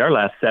spread their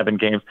last 7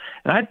 games.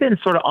 And I've been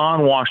sort of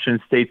on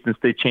Washington State since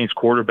they changed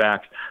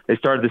quarterbacks. They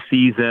started the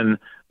season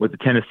with the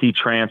Tennessee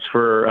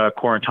transfer,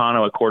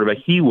 Quarantano at quarterback.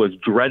 He was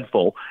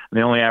dreadful, and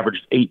they only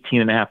averaged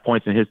 18.5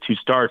 points in his 2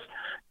 starts.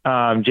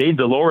 Jade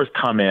Delores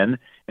come in,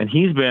 and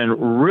he's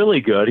been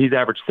really good. He's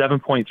averaged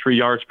 7.3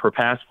 yards per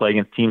pass play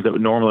against teams that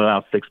would normally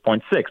allow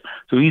 6.6.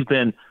 So he's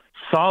been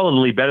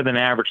solidly better than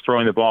average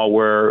throwing the ball,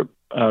 where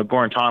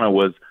Quarantano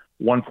was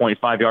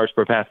 1.5 yards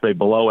per pass play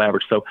below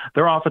average. So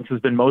their offense has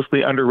been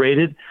mostly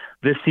underrated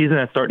this season.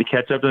 That's starting to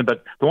catch up to them.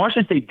 But the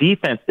Washington State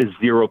defense is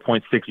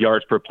 0.6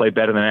 yards per play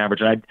better than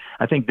average. And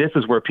I think this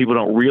is where people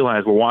don't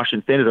realize where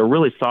Washington State is a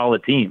really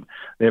solid team.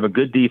 They have a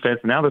good defense.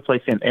 And now they're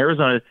placing an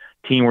Arizona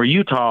team where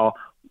Utah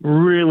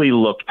really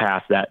looked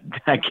past that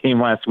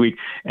game last week.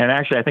 And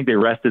actually, I think they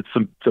rested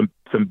some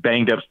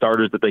banged up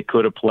starters that they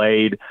could have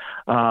played.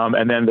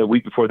 And then the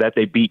week before that,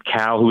 they beat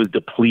Cal, who was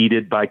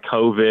depleted by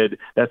COVID.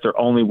 That's their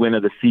only win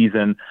of the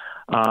season.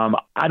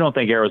 I don't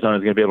think Arizona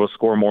is going to be able to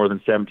score more than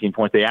 17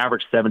 points. They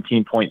averaged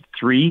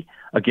 17.3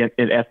 against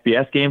in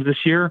FBS games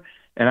this year,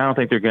 and I don't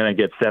think they're going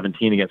to get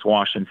 17 against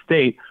Washington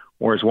State,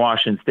 whereas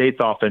Washington State's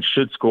offense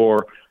should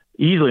score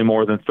easily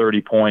more than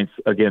 30 points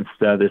against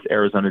this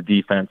Arizona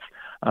defense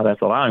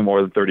that's allowing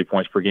more than 30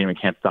 points per game and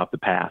can't stop the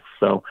pass.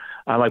 So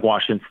I like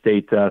Washington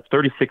State.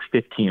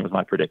 36-15 was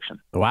my prediction.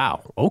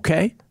 Wow.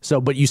 Okay. So,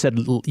 but you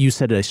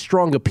said a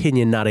strong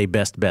opinion, not a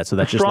best bet. So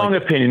that's just strong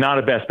opinion, not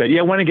a best bet.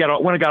 Yeah, when it got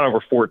over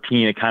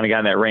 14, it kind of got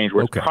in that range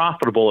where it's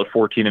profitable at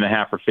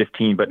 14.5 or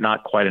 15, but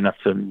not quite enough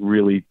to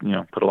really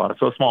put a lot of.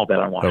 So a small bet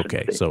on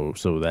Washington State.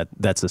 So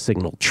that's a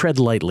signal. Tread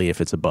lightly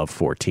if it's above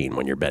 14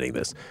 when you're betting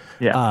this.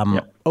 Yeah.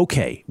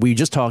 Okay. I was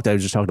just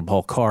talking to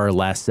Paul Carr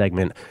last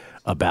segment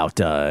about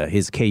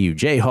his KU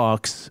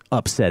Jayhawks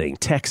upsetting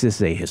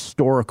Texas, a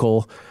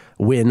historical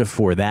win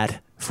for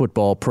that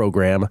football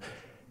program.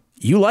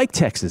 You like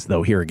Texas,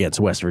 though, here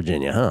against West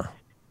Virginia, huh?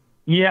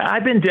 Yeah,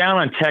 I've been down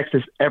on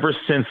Texas ever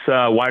since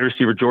wide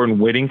receiver Jordan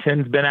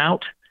Whittington's been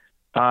out.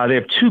 They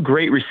have 2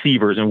 great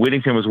receivers, and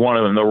Whittington was one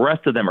of them. The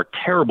rest of them are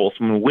terrible.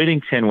 So when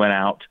Whittington went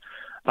out,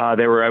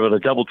 they were able to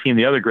double team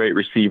the other great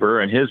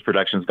receiver, and his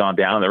production's gone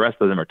down. The rest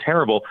of them are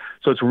terrible.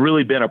 So it's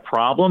really been a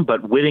problem,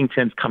 but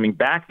Whittington's coming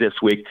back this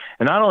week.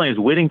 And not only is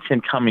Whittington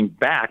coming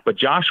back, but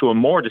Joshua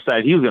Moore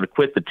decided he was going to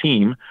quit the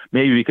team,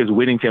 maybe because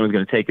Whittington was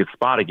going to take his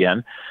spot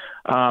again.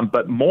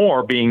 But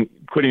Moore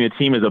quitting the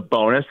team is a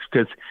bonus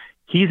because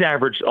he's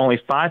averaged only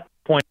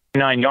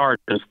 5.9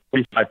 yards and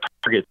 35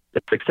 targets.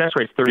 The success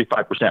rate is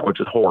 35%,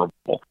 which is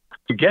horrible.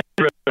 To get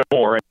rid of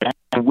Moore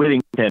and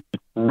Whittington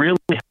really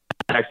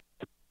has.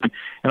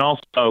 And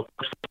also,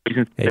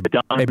 Sarkisian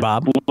Hey,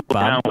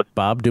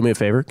 Bob, do me a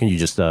favor. Can you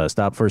just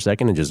stop for a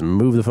second and just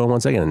move the phone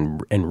 1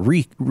 second and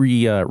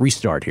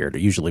restart here? It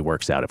usually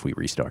works out if we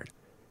restart.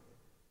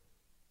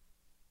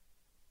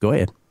 Go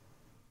ahead.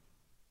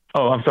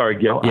 Oh, I'm sorry,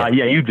 Gil. Yeah,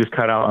 you just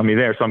cut out on me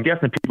there. So I'm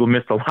guessing people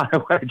missed a lot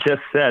of what I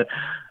just said.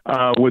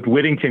 With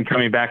Whittington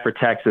coming back for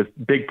Texas,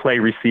 big play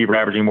receiver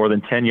averaging more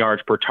than 10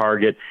 yards per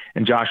target,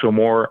 and Joshua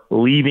Moore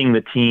leaving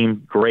the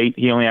team great.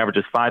 He only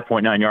averages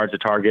 5.9 yards a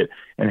target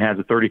and has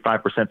a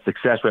 35%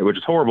 success rate, which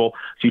is horrible.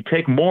 So you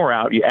take Moore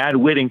out, you add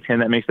Whittington,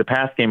 that makes the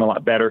pass game a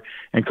lot better.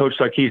 And Coach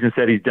Sarkisian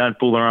said he's done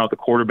fooling around with the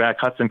quarterback.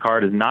 Hudson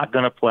Card is not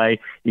going to play.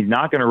 He's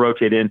not going to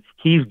rotate in.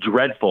 He's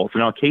dreadful. So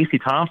now Casey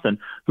Thompson,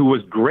 who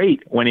was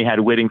great when he had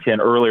Whittington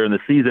earlier in the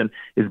season,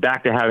 is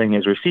back to having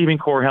his receiving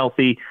core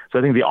healthy. So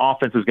I think the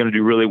offense is going to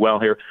do really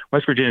well here.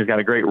 West Virginia's got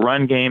a great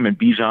run game, and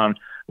Bijan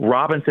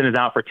Robinson is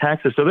out for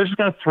Texas. So they're just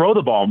going to throw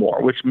the ball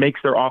more, which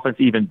makes their offense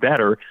even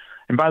better.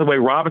 And by the way,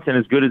 Robinson,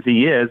 as good as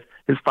he is,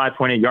 his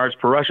 5.8 yards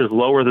per rush is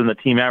lower than the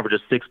team average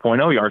of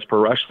 6.0 yards per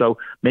rush. So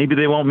maybe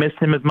they won't miss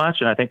him as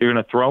much, and I think they're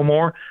going to throw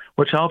more,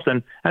 which helps.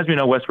 And as we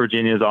know, West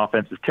Virginia's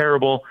offense is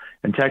terrible.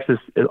 And Texas,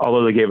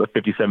 although they gave up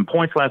 57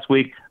 points last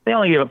week, they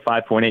only gave up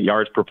 5.8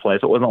 yards per play.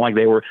 So it wasn't like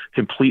they were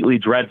completely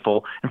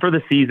dreadful. And for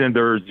the season,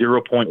 they're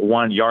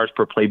 0.1 yards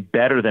per play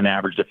better than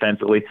average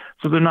defensively.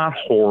 So they're not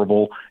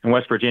horrible. And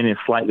West Virginia is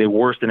slightly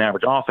worse than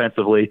average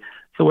offensively.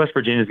 So West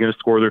Virginia is going to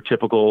score their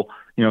typical,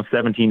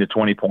 17 to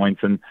 20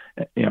 points and,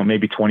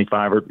 maybe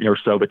 25 or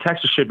so. But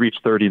Texas should reach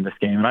 30 in this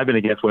game. And I've been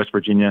against West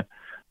Virginia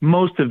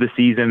most of the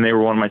season. They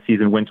were one of my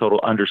season win total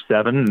under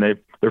 7, and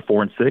they're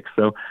 4-6.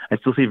 So I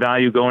still see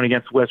value going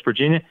against West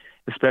Virginia,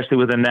 especially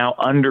with a now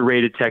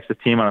underrated Texas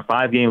team on a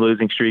 5-game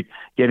losing streak,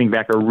 getting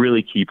back a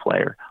really key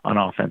player on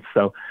offense.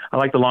 So I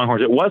like the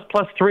Longhorns. It was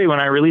 +3 when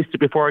I released it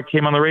before I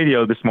came on the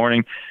radio this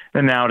morning,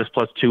 and now it is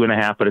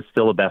 +2.5, but it's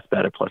still a best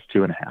bet at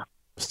 +2.5.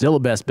 Still a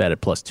best bet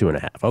at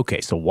 +2.5.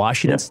 Okay, so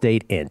Washington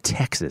State and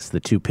Texas, the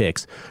two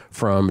picks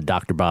from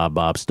Dr.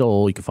 Bob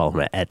Stoll. You can follow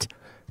him at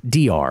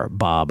Dr.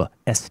 Bob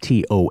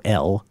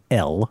STOLL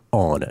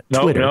on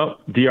Twitter. No,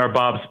 Dr.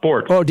 Bob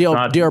Sports. Oh,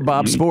 Dr.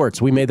 Bob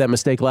Sports. We made that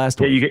mistake last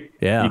week.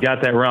 You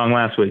got that wrong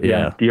last week.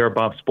 Yeah. Dr.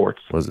 Bob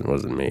Sports.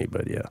 Wasn't me,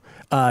 but yeah.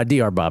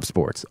 Dr. Bob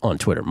Sports on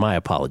Twitter. My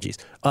apologies.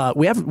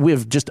 We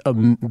have just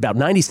about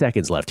 90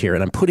 seconds left here,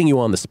 and I'm putting you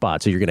on the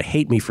spot, so you're going to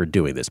hate me for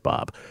doing this,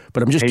 Bob.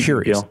 But I'm just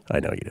curious. I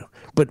know you do.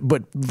 But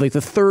like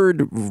the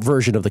third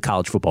version of the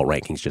college football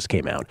rankings just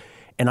came out,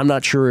 and I'm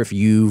not sure if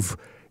you've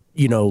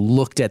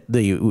looked at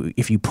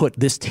if you put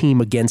this team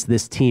against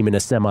this team in a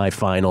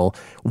semifinal,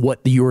 what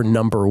your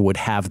number would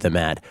have them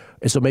at.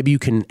 And so maybe you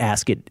can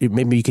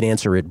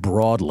answer it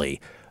broadly.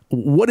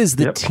 What is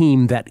the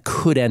team that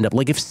could end up,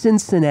 like if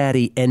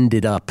Cincinnati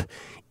ended up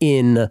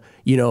in,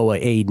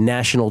 a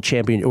national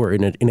champion or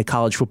in a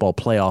college football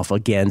playoff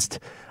against,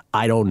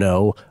 I don't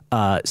know,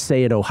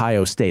 say at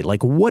Ohio State,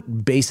 like what's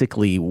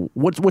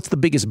the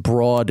biggest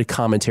broad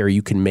commentary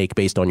you can make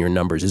based on your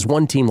numbers? Is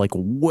one team like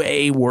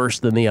way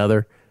worse than the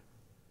other?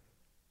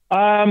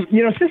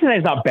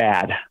 Cincinnati's not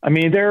bad. I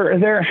mean,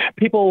 they're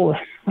people,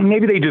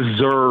 maybe they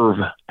deserve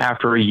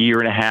after a year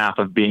and a half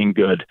of being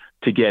good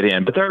to get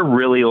in, but they're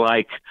really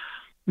like,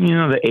 the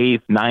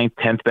 8th, 9th,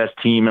 10th best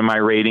team in my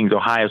ratings.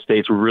 Ohio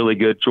State's really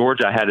good.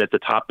 Georgia I had at the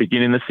top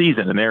beginning of the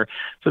season, and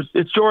so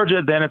it's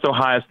Georgia, then it's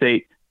Ohio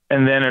State,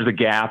 and then there's a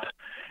gap,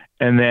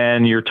 and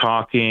then you're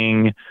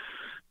talking,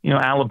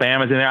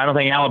 Alabama's in there. I don't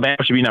think Alabama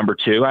should be number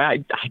 2.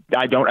 I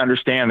don't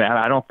understand that.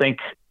 I don't think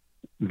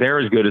they're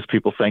as good as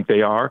people think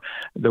they are.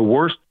 The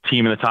worst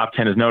team in the top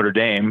 10 is Notre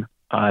Dame.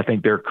 I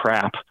think they're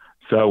crap.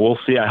 So we'll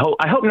see. I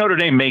hope Notre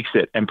Dame makes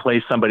it and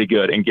plays somebody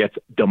good and gets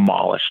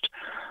demolished.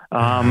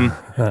 I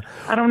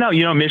don't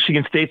know.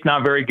 Michigan State's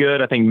not very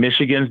good. I think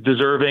Michigan's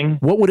deserving.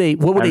 What would a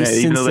Cincinnati?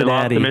 Even though they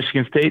lost to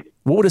Michigan State.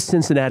 What would a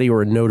Cincinnati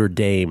or a Notre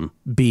Dame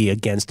be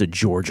against a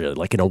Georgia,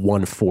 like in a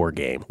 1-4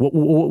 game? What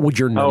would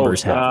your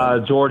numbers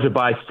have? Georgia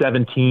by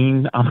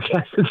 17. I'm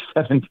guessing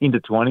 17 to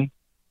 20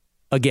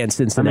 against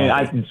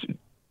Cincinnati.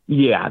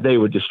 Yeah, they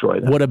would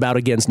destroy them. What about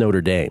against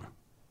Notre Dame?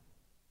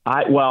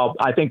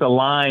 I think the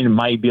line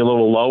might be a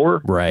little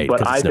lower, right?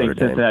 But I think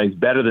Cincinnati's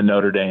better than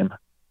Notre Dame.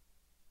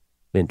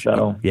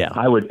 So yeah,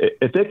 I would,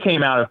 if it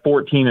came out at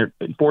 14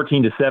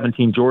 to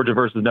 17, Georgia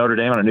versus Notre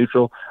Dame on a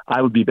neutral,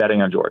 I would be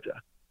betting on Georgia.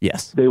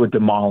 Yes, they would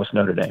demolish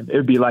Notre Dame. It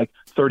would be like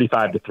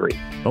 35 to 3.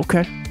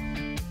 Okay,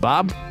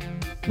 Bob,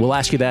 we'll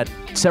ask you that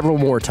several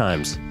more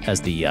times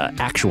as the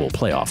actual the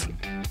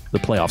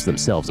playoffs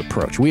themselves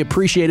approach. We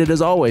appreciate it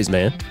as always,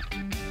 man.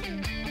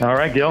 All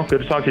right, Gil.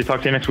 Good to talk to you.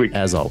 Talk to you next week.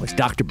 As always,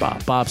 Dr.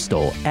 Bob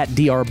Stoll at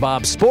Dr.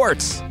 Bob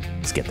Sports.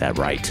 Let's get that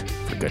right,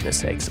 for goodness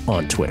sakes,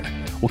 on Twitter.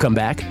 We'll come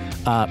back.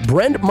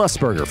 Brent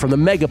Musburger from the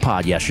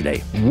Megapod yesterday.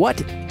 What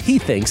he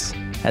thinks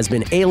has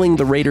been ailing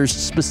the Raiders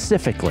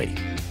specifically.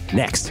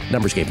 Next,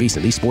 Numbers Game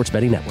VSiN, the Sports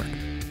Betting Network.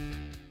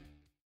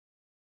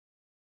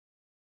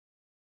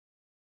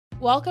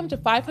 Welcome to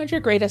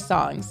 500 Greatest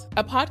Songs,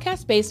 a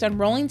podcast based on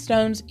Rolling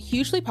Stone's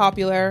hugely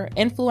popular,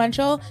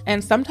 influential,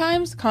 and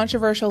sometimes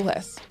controversial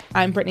list.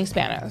 I'm Brittany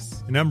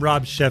Spanos. And I'm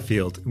Rob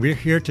Sheffield. We're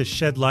here to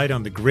shed light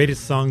on the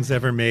greatest songs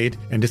ever made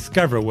and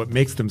discover what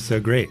makes them so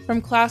great.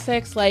 From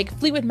classics like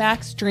Fleetwood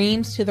Mac's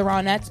Dreams to the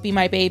Ronettes' Be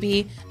My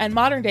Baby, and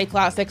modern-day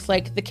classics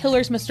like The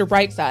Killer's Mr.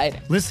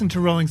 Brightside. Listen to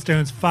Rolling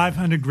Stone's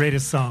 500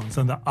 Greatest Songs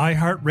on the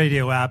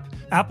iHeartRadio app,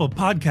 Apple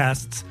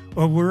Podcasts,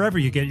 or wherever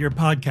you get your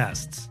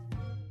podcasts.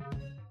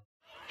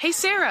 Hey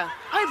Sarah,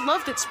 I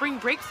love that spring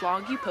break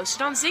vlog you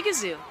posted on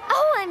Zigazoo.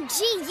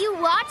 OMG, you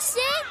watched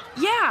it?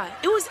 Yeah,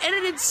 it was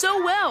edited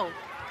so well.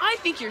 I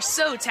think you're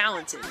so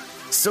talented.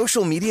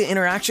 Social media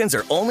interactions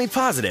are only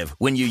positive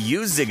when you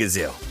use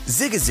Zigazoo.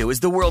 Zigazoo is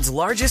the world's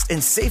largest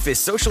and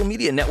safest social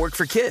media network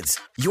for kids.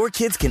 Your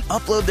kids can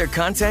upload their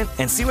content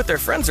and see what their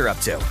friends are up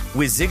to.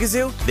 With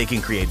Zigazoo, they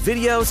can create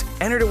videos,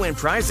 enter to win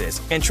prizes,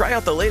 and try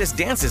out the latest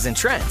dances and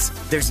trends.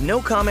 There's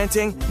no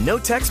commenting, no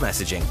text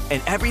messaging,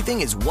 and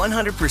everything is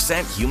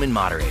 100% human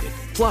moderated.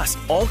 Plus,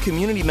 all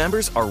community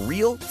members are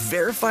real,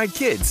 verified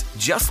kids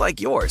just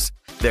like yours.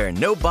 There are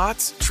no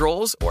bots,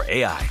 trolls, or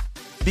AI.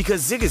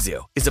 Because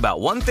Zigazoo is about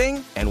one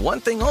thing and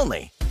one thing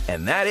only,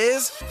 and that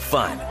is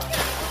fun.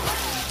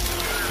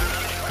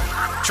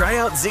 Try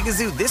out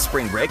Zigazoo this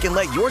spring break and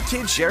let your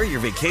kids share your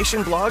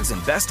vacation blogs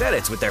and best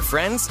edits with their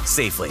friends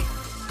safely.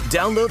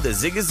 Download the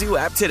Zigazoo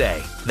app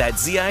today.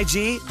 That's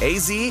Zigazoo.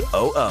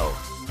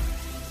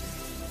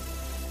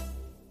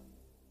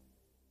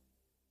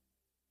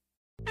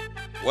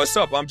 What's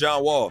up? I'm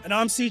John Wall. And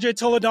I'm CJ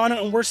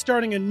Toledano, and we're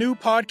starting a new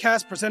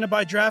podcast presented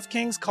by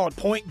DraftKings called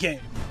Point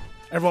Game.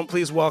 Everyone,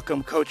 please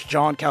welcome Coach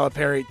John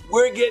Calipari.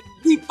 We're getting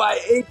beat by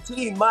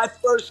 18. My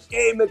first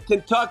game in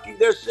Kentucky.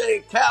 They're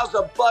saying Cal's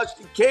a bust.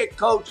 He can't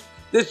coach.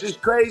 This is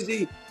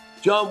crazy.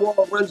 John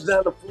Wall runs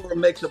down the floor and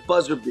makes a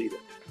buzzer beater.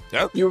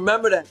 Yep. You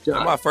remember that, John?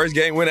 That's my first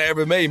game winner I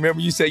ever made. Remember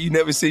you said you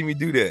never see me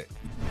do that.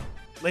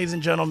 Ladies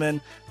and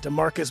gentlemen,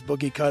 DeMarcus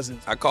Boogie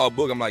Cousins. I called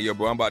Boog. I'm like, yo,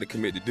 bro, I'm about to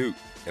commit to Duke.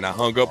 And I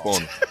hung up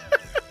on him.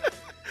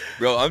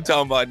 Bro, I'm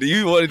talking about, do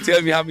you want to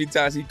tell me how many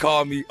times he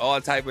called me all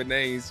type of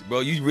names? Bro,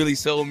 you really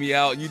sold me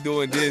out. You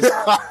doing this.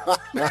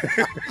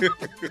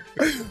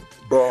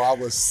 Bro, I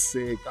was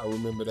sick. I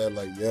remember that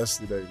like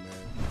yesterday,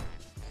 man.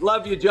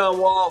 Love you, John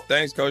Wall.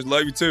 Thanks, Coach.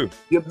 Love you, too.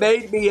 You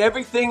made me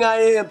everything I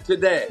am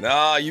today.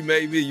 Nah, you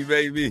made me. You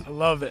made me. I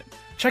love it.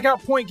 Check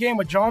out Point Game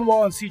with John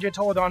Wall and CJ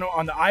Toledano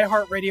on the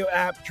iHeartRadio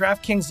app,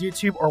 DraftKings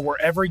YouTube, or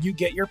wherever you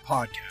get your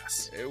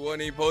podcasts. It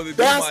wasn't even supposed to be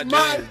That's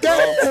my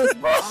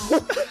game, bro.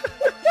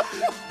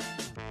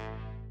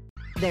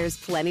 There's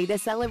plenty to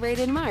celebrate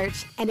in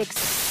March and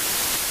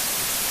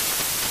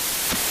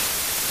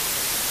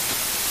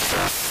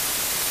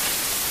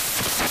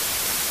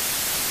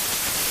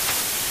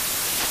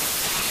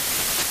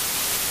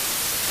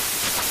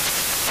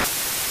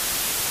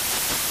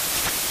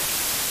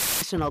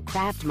National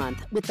Craft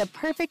Month with the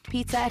perfect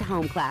pizza at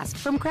home class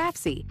from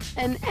Craftsy.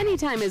 And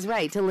anytime is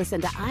right to listen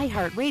to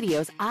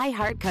iHeartRadio's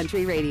iHeart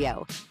Country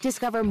Radio.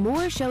 Discover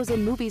more shows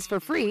and movies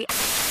for free.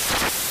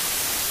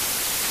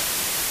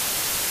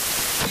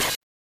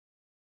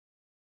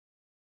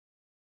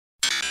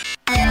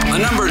 A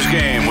Numbers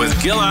Game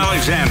with Gil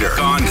Alexander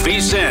on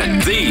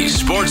VSiN, the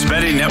Sports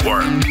Betting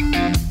Network.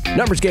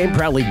 Numbers Game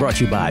proudly brought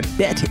to you by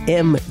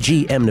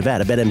BetMGM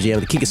Nevada.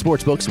 BetMGM, the king of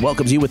sportsbooks,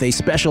 welcomes you with a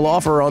special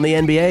offer on the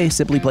NBA.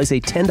 Simply place a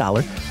 $10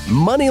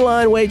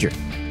 moneyline wager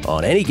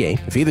on any game.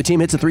 If either team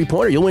hits a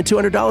three-pointer, you'll win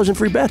 $200 in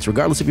free bets,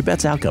 regardless of your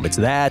bet's outcome. It's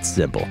that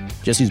simple.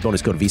 Just use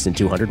bonus code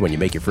VSiN200 when you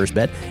make your first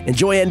bet.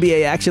 Enjoy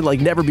NBA action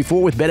like never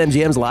before with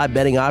BetMGM's live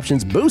betting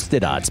options,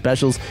 boosted odds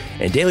specials,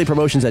 and daily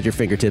promotions at your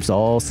fingertips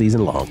all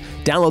season long.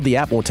 Download the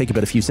app. It won't take you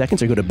but a few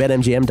seconds, or go to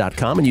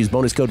BetMGM.com and use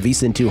bonus code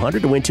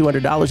VSiN200 to win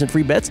 $200 in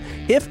free bets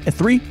if a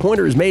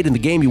three-pointer is made in the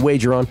game you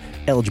wager on.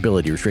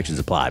 Eligibility restrictions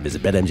apply.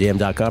 Visit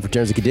BetMGM.com for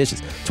terms and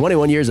conditions.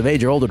 21 years of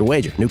age or older to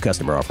wager. New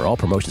customer offer. All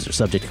promotions are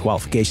subject to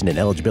qualification and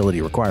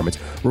eligibility requirements.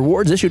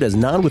 Rewards issued as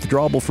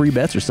non-withdrawable free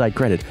bets or site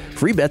credit.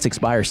 Free bets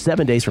expire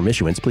 7 days from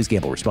issuance. Please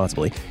gamble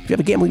responsibly. If you have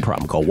a gambling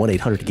problem, call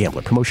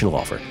 1-800-GAMBLER. Promotional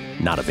offer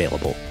not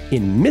available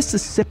in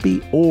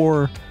Mississippi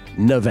or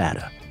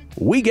Nevada.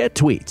 We get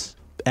tweets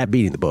at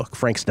Beating the Book.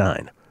 Frank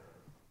Stein.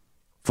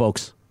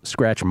 Folks,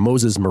 scratch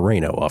Moses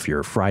Moreno off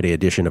your Friday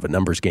edition of a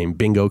Numbers Game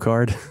bingo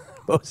card.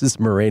 Moses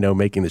Moreno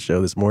making the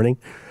show this morning.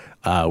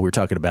 We're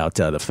talking about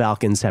the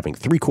Falcons having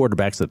three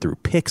quarterbacks that threw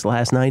picks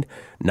last night.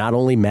 Not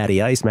only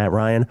Matty Ice, Matt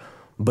Ryan,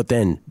 but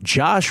then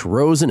Josh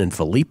Rosen and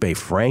Felipe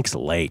Franks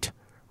late.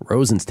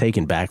 Rosen's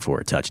taken back for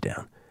a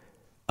touchdown.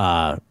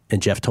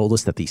 And Jeff told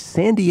us that the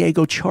San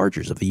Diego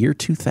Chargers of the year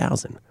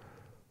 2000,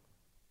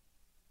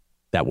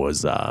 that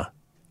was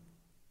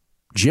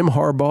Jim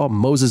Harbaugh,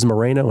 Moses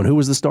Moreno, and who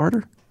was the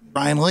starter?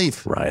 Ryan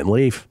Leaf. Ryan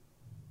Leaf.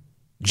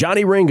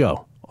 Johnny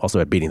Ringo. Also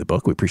at Beating the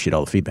Book. We appreciate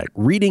all the feedback.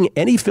 Reading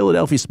any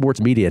Philadelphia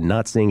sports media and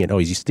not seeing it. Oh,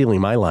 he's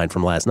stealing my line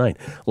from last night.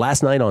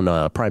 Last night on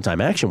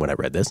Primetime Action when I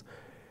read this,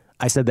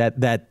 I said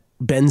that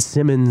Ben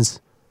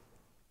Simmons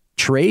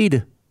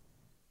trade,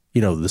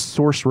 the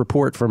source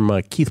report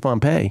from Keith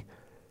Pompey,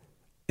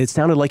 it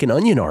sounded like an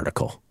Onion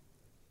article.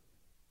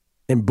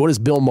 And what does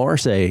Bill Maher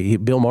say?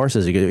 Bill Maher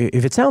says,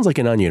 if it sounds like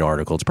an Onion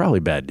article, it's probably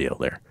a bad deal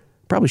there.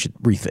 Probably should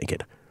rethink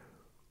it.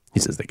 He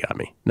says they got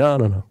me.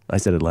 No. I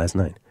said it last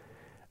night.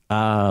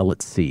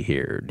 Let's see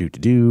here.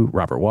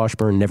 Robert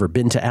Washburn, never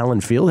been to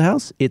Allen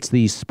Fieldhouse? It's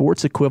the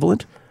sports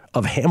equivalent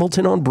of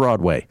Hamilton on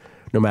Broadway.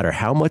 No matter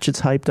how much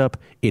it's hyped up,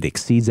 it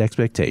exceeds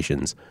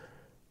expectations.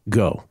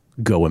 Go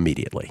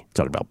immediately.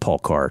 Talking about Paul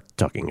Carr,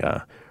 talking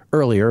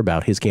earlier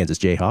about his Kansas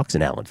Jayhawks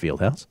and Allen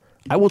Fieldhouse.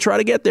 I will try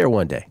to get there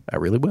one day. I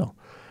really will.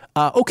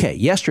 Okay,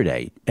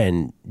 yesterday,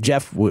 and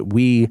Jeff,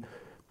 we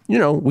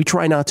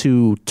try not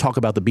to talk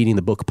about the Beating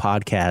the Book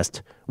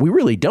podcast. We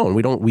really don't.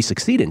 We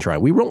succeed in trying.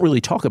 We don't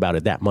really talk about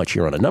it that much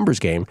here on A Numbers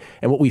Game.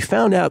 And what we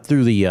found out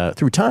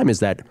through time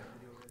is that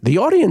the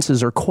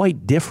audiences are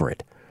quite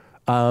different.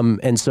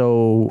 And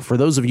so for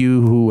those of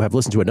you who have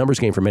listened to A Numbers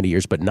Game for many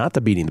years, but not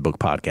the Beating the Book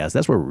podcast,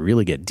 that's where we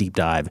really get deep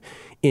dive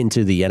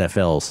into the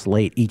NFL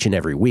slate each and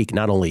every week.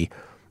 Not only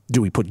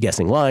do we put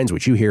guessing lines,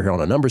 which you hear here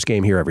on A Numbers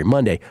Game here every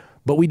Monday,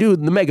 but we do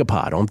the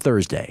Megapod on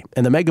Thursday.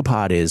 And the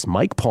Megapod is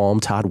Mike Palm,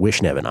 Todd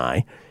Wishnev, and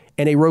I,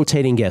 and a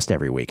rotating guest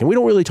every week. And we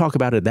don't really talk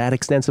about it that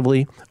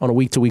extensively on a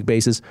week-to-week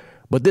basis.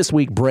 But this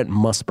week, Brent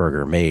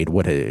Musburger made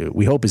what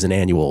we hope is an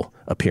annual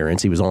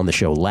appearance. He was on the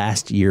show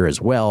last year as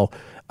well,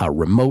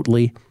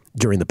 remotely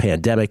during the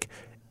pandemic.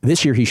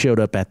 This year, he showed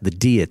up at the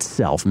D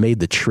itself, made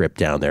the trip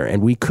down there,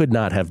 and we could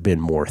not have been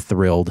more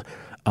thrilled.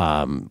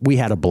 We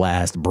had a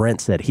blast.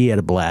 Brent said he had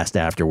a blast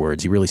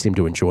afterwards. He really seemed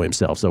to enjoy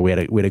himself. So we had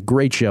a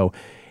great show.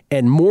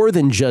 And more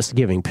than just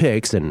giving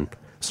picks, and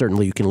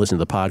certainly you can listen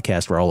to the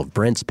podcast for all of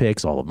Brent's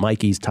picks, all of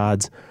Mikey's,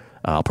 Todd's.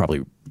 I'll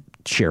probably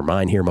share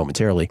mine here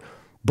momentarily.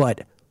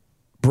 But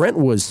Brent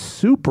was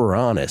super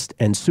honest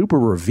and super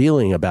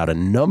revealing about a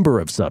number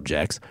of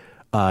subjects.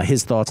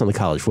 His thoughts on the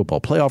college football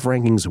playoff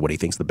rankings, what he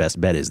thinks the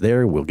best bet is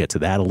there. We'll get to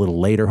that a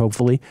little later,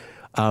 hopefully.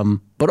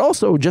 But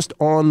also just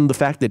on the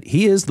fact that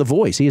he is the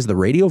voice. He is the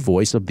radio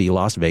voice of the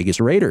Las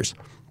Vegas Raiders.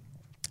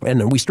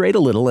 And we strayed a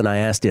little, and I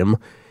asked him,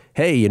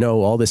 hey,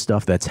 all this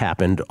stuff that's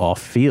happened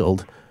off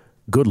field,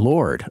 good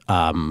Lord,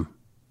 John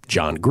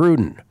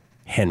Gruden,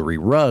 Henry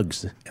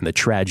Ruggs, and the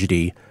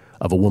tragedy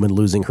of a woman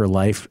losing her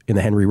life in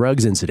the Henry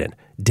Ruggs incident,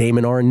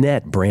 Damon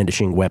Arnett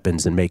brandishing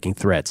weapons and making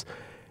threats.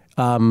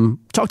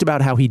 Talked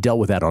about how he dealt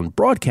with that on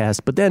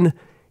broadcast, but then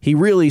he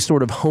really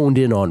sort of honed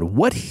in on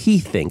what he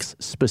thinks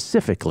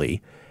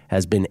specifically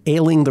has been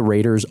ailing the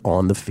Raiders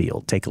on the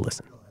field. Take a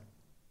listen.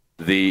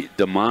 The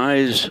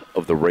demise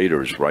of the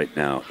Raiders right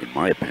now, in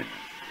my opinion,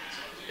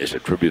 is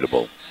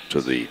attributable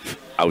to the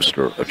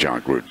ouster of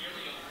John Gruden.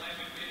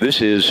 This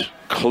is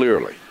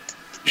clearly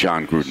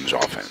John Gruden's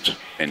offense,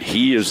 and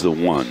he is the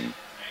one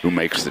who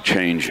makes the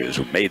changes,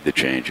 who made the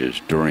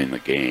changes during the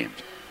game.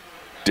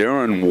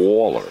 Darren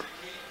Waller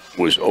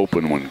was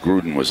open when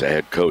Gruden was a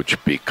head coach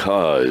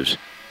because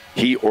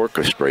he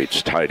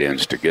orchestrates tight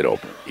ends to get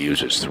open. He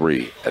uses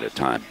 3 at a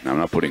time. Now, I'm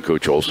not putting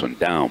Coach Olson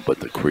down, but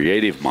the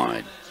creative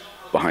mind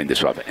behind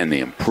this offense and the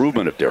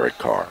improvement of Derek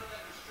Carr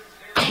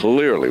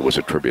clearly was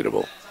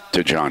attributable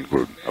to John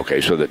Gruden.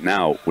 Okay, so that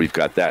now we've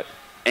got that.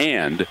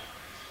 And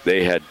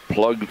they had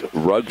plugged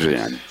Ruggs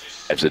in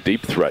as a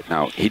deep threat.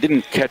 Now, he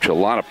didn't catch a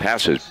lot of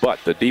passes, but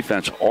the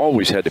defense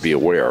always had to be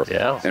aware.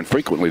 Yeah. And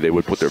frequently they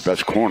would put their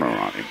best corner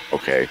on him,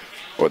 okay,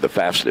 or the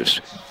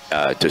fastest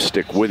to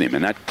stick with him.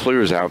 And that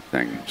clears out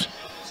things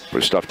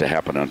for stuff to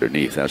happen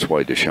underneath. That's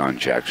why Deshaun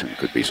Jackson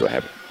could be so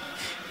happy.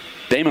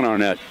 Damon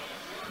Arnett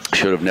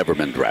should have never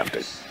been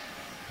drafted,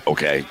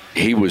 okay?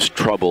 He was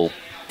trouble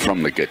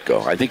from the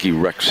get-go. I think he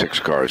wrecked 6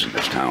 cars in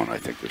this town. I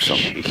think there's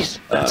something. Jeez,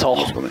 that's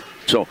all.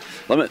 So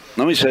let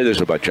me say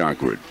this about John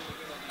Gruden.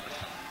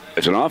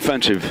 As an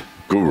offensive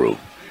guru,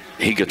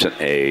 he gets an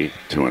A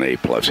to an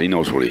A+. He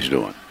knows what he's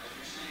doing.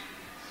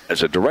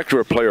 As a director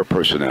of player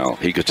personnel,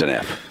 he gets an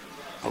F,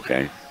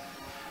 okay?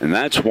 And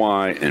that's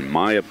why, in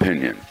my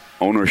opinion,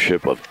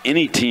 ownership of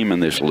any team in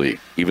this league,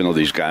 even though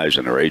these guys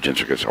and their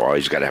agents are going to say, oh,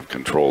 he's got to have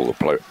control of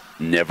the player,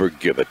 never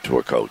give it to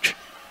a coach.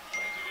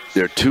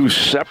 They're 2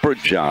 separate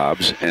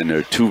jobs, and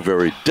they're 2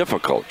 very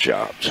difficult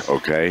jobs,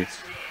 okay?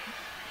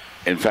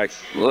 In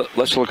fact,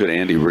 let's look at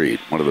Andy Reid,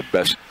 one of the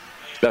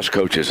best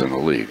coaches in the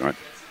league, right?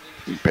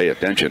 Pay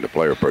attention to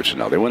player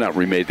personnel. They went out and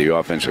remade the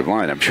offensive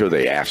line. I'm sure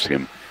they asked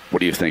him, what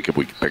do you think if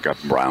we pick up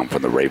Brown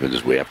from the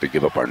Ravens? We have to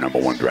give up our number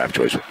 1 draft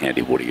choice.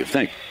 Andy, what do you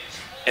think?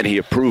 And he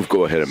approved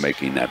go ahead and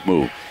making that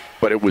move.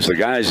 But it was the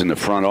guys in the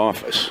front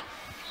office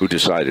who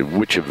decided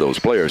which of those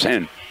players.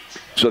 And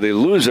so they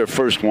lose their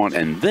first one,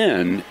 and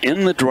then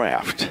in the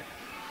draft,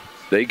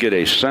 they get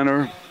a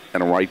center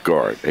and a right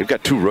guard. They've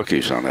got 2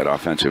 rookies on that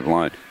offensive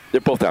line.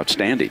 They're both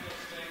outstanding.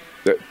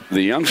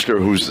 The youngster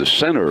who's the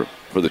center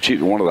for the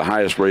Chiefs, one of the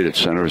highest-rated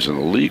centers in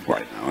the league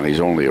right now, and he's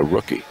only a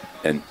rookie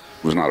and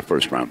was not a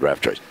first-round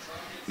draft choice.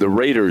 The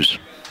Raiders,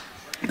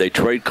 they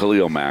trade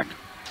Khalil Mack,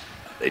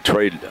 they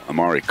trade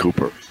Amari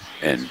Cooper,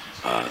 and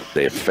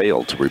they have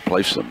failed to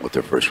replace them with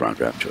their first-round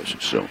draft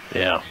choices. So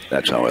yeah,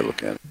 that's how I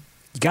look at it.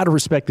 You got to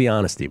respect the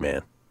honesty,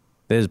 man.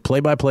 There's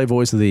play-by-play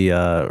voice of the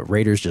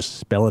Raiders just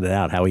spelling it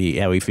out, how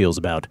he feels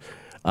about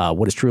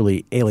what is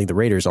truly ailing the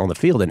Raiders on the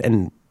field.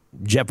 And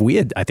Jeff,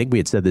 I think we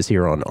had said this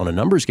here on a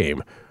numbers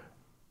game.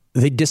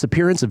 The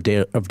disappearance of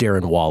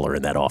Darren Waller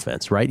in that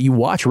offense, right? You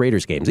watch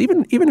Raiders games,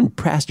 even in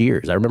past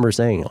years. I remember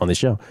saying on the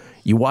show,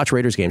 you watch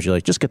Raiders games, you're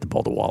like, just get the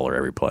ball to Waller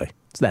every play.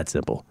 It's that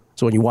simple.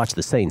 So when you watch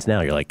the Saints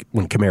now, you're like,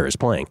 when Kamara is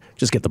playing,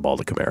 just get the ball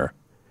to Kamara.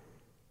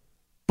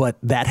 But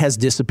that has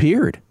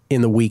disappeared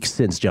in the weeks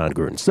since John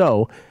Gruden.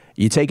 So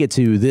you take it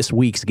to this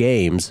week's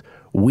games,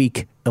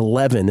 week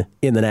 11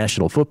 in the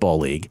National Football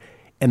League,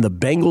 and the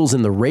Bengals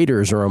and the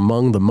Raiders are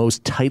among the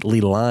most tightly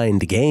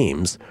lined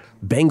games.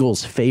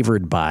 Bengals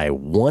favored by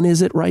 1,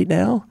 is it right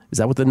now? Is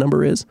that what the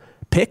number is?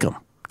 Pick 'em.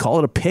 Call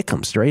it a pick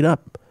 'em straight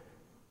up.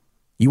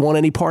 You want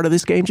any part of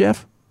this game,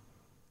 Jeff?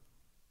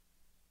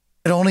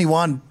 I'd only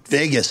want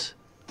Vegas.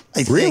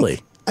 Really?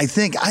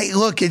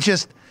 Look,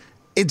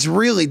 it's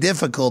really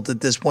difficult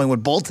at this point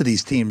with both of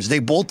these teams. They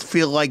both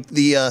feel like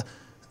the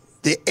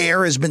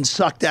air has been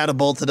sucked out of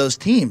both of those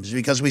teams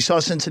because we saw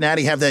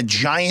Cincinnati have that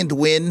giant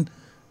win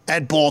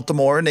at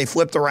Baltimore, and they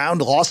flipped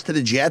around, lost to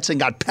the Jets, and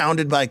got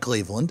pounded by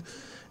Cleveland.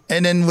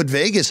 And then with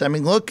Vegas, I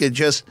mean, look,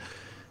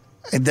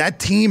 that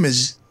team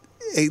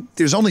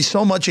there's only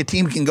so much a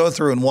team can go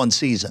through in one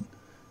season.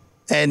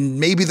 And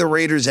maybe the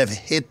Raiders have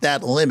hit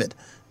that limit.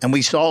 And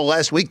we saw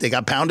last week they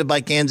got pounded by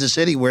Kansas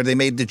City where they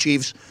made the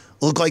Chiefs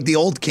look like the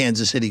old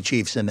Kansas City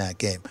Chiefs in that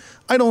game.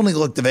 I'd only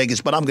look to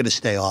Vegas, but I'm going to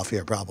stay off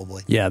here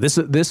probably. Yeah, this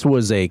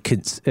was a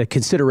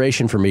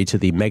consideration for me to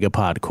the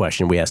Megapod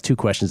question. We asked 2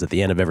 questions at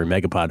the end of every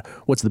Megapod.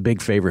 What's the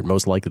big favorite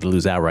most likely to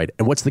lose outright?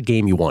 And what's the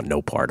game you want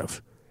no part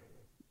of?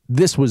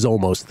 This was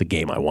almost the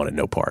game I wanted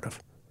no part of.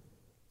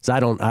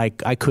 So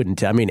I couldn't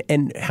tell. I mean,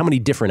 and how many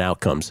different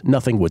outcomes?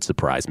 Nothing would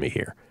surprise me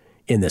here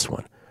in this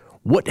one.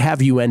 What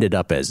have you ended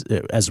up as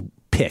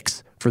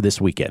picks for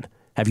this weekend?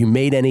 Have you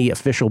made any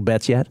official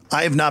bets yet?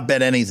 I have not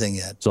bet anything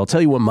yet. So I'll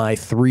tell you what my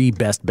 3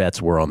 best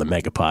bets were on the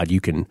Megapod.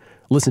 You can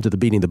listen to the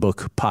Beating the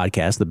Book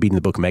podcast, the Beating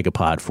the Book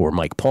Megapod, for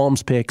Mike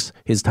Palm's picks,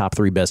 his top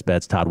 3 best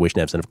bets, Todd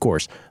Wishnev's, and of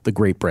course, the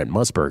great Brent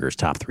Musburger's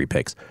top 3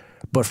 picks.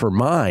 But for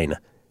mine,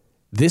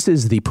 this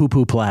is the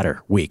poo-poo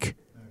platter week.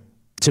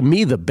 To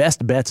me, the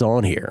best bets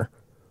on here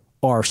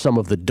are some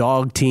of the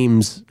dog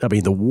teams,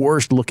 the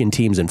worst-looking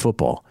teams in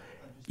football.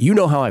 You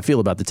know how I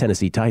feel about the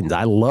Tennessee Titans.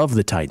 I love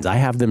the Titans. I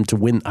have them to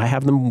win. I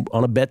have them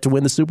on a bet to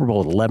win the Super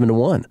Bowl at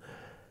 11-1.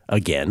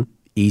 Again,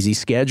 easy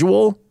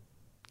schedule.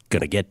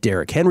 Going to get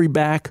Derrick Henry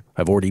back.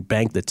 I've already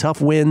banked the tough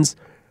wins.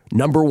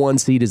 Number 1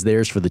 seed is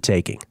theirs for the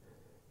taking.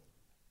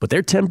 But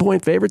they're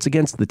 10-point favorites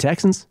against the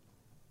Texans,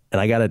 and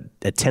I got it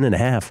at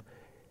 10.5.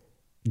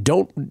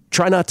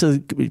 Try not to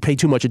pay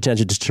too much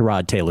attention to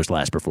Tyrod Taylor's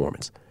last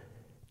performance.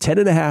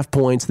 10.5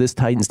 points this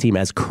Titans team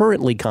has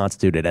currently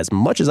constituted. As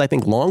much as I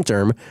think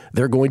long-term,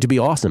 they're going to be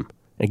awesome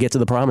and get to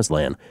the promised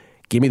land.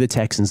 Give me the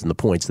Texans and the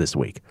points this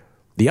week.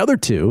 The other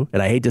 2,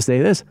 and I hate to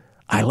say this,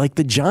 I like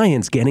the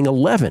Giants getting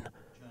 11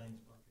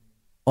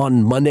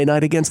 on Monday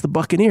night against the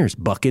Buccaneers.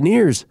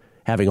 Buccaneers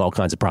having all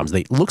kinds of problems.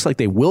 It looks like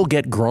they will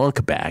get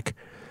Gronk back,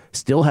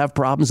 still have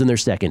problems in their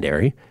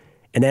secondary,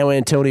 and now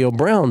Antonio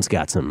Brown's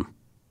got some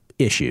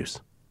issues.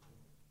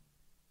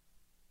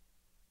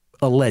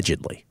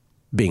 Allegedly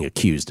being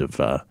accused of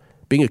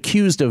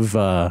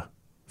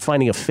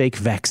finding a fake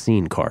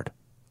vaccine card.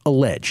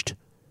 Alleged.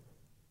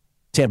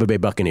 Tampa Bay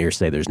Buccaneers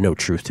say there's no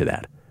truth to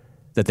that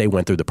they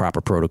went through the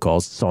proper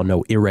protocols, saw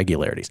no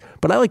irregularities.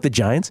 But I like the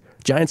Giants.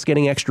 Giants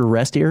getting extra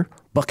rest here.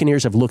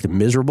 Buccaneers have looked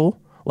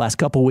miserable last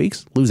couple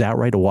weeks. Lose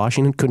outright to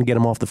Washington. Couldn't get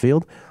them off the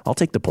field. I'll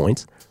take the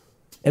points.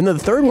 And then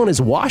the third one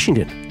is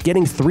Washington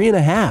getting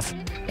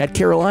 3.5 at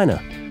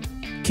Carolina.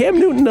 Cam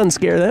Newton doesn't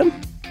scare them.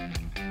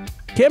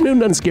 Cam Newton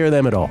doesn't scare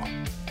them at all.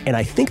 And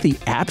I think the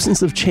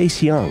absence of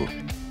Chase Young,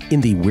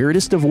 in the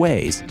weirdest of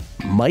ways,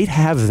 might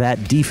have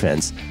that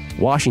defense,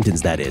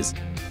 Washington's that is,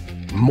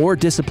 more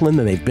disciplined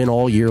than they've been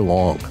all year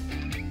long.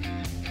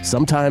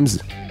 Sometimes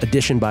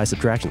addition by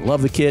subtraction.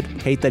 Love the kid,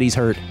 hate that he's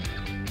hurt,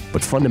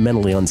 but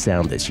fundamentally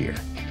unsound this year.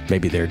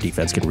 Maybe their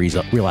defense can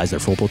realize their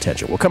full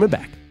potential. We're coming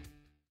back.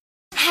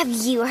 Have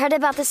you heard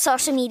about the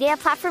social media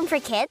platform for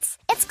kids?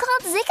 It's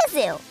called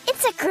Zigazoo.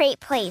 It's a great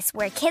place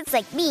where kids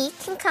like me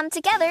can come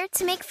together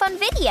to make fun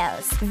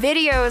videos.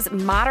 Videos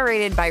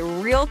moderated by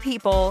real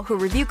people who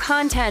review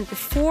content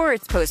before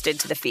it's posted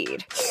to the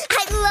feed.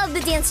 I love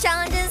the dance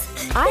challenges.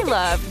 I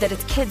love that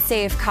it's Kid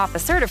Safe COPPA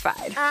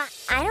certified.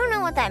 I don't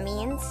know what that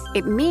means.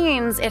 It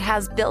means it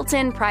has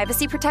built-in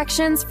privacy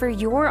protections for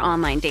your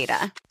online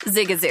data.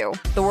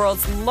 Zigazoo, the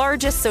world's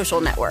largest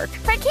social network.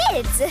 For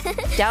kids.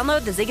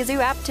 Download the Zigazoo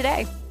app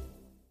today.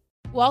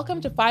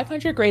 Welcome to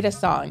 500 Greatest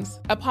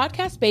Songs, a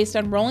podcast based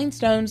on Rolling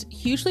Stone's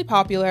hugely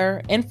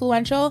popular,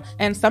 influential,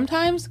 and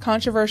sometimes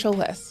controversial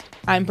list.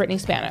 I'm Brittany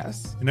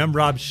Spanos. And I'm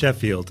Rob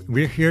Sheffield.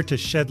 We're here to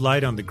shed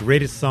light on the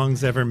greatest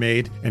songs ever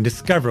made and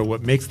discover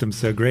what makes them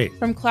so great.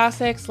 From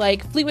classics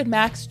like Fleetwood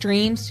Mac's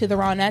Dreams to the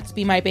Ronettes'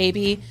 Be My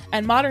Baby,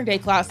 and modern-day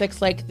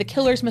classics like The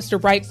Killer's Mr.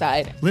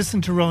 Brightside.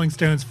 Listen to Rolling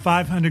Stone's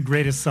 500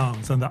 Greatest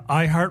Songs on the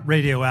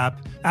iHeartRadio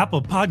app,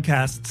 Apple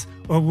Podcasts,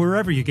 or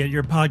wherever you get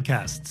your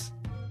podcasts.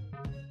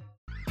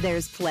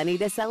 There's plenty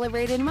to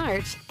celebrate in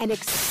March and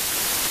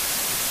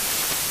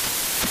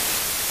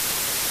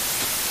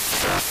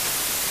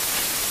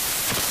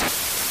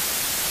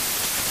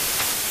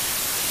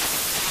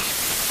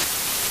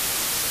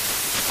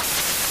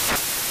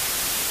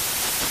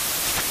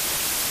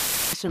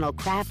National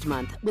Craft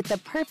Month with the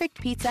perfect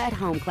pizza at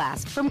home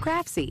class from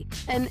Craftsy.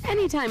 And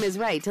anytime is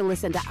right to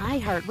listen to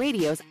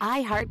iHeartRadio's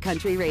iHeart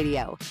Country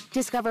Radio.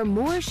 Discover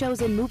more shows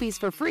and movies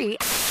for free.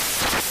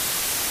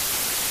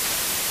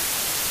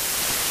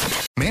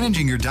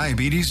 Managing your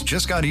diabetes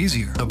just got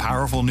easier. The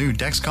powerful new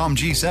Dexcom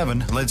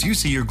G7 lets you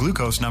see your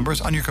glucose numbers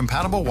on your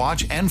compatible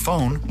watch and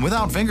phone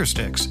without finger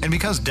sticks. And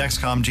because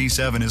Dexcom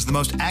G7 is the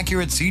most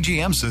accurate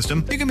CGM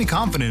system, you can be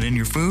confident in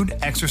your food,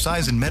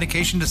 exercise, and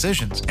medication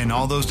decisions. And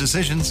all those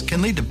decisions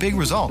can lead to big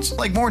results,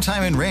 like more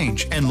time in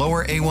range and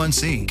lower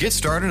A1C. Get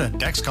started at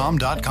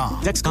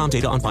Dexcom.com. Dexcom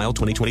data on file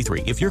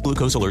 2023. If your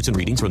glucose alerts and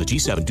readings from the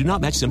G7 do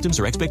not match symptoms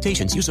or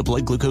expectations, use a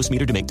blood glucose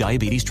meter to make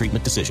diabetes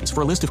treatment decisions.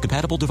 For a list of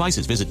compatible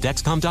devices, visit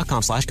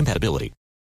Dexcom.com/compatibility.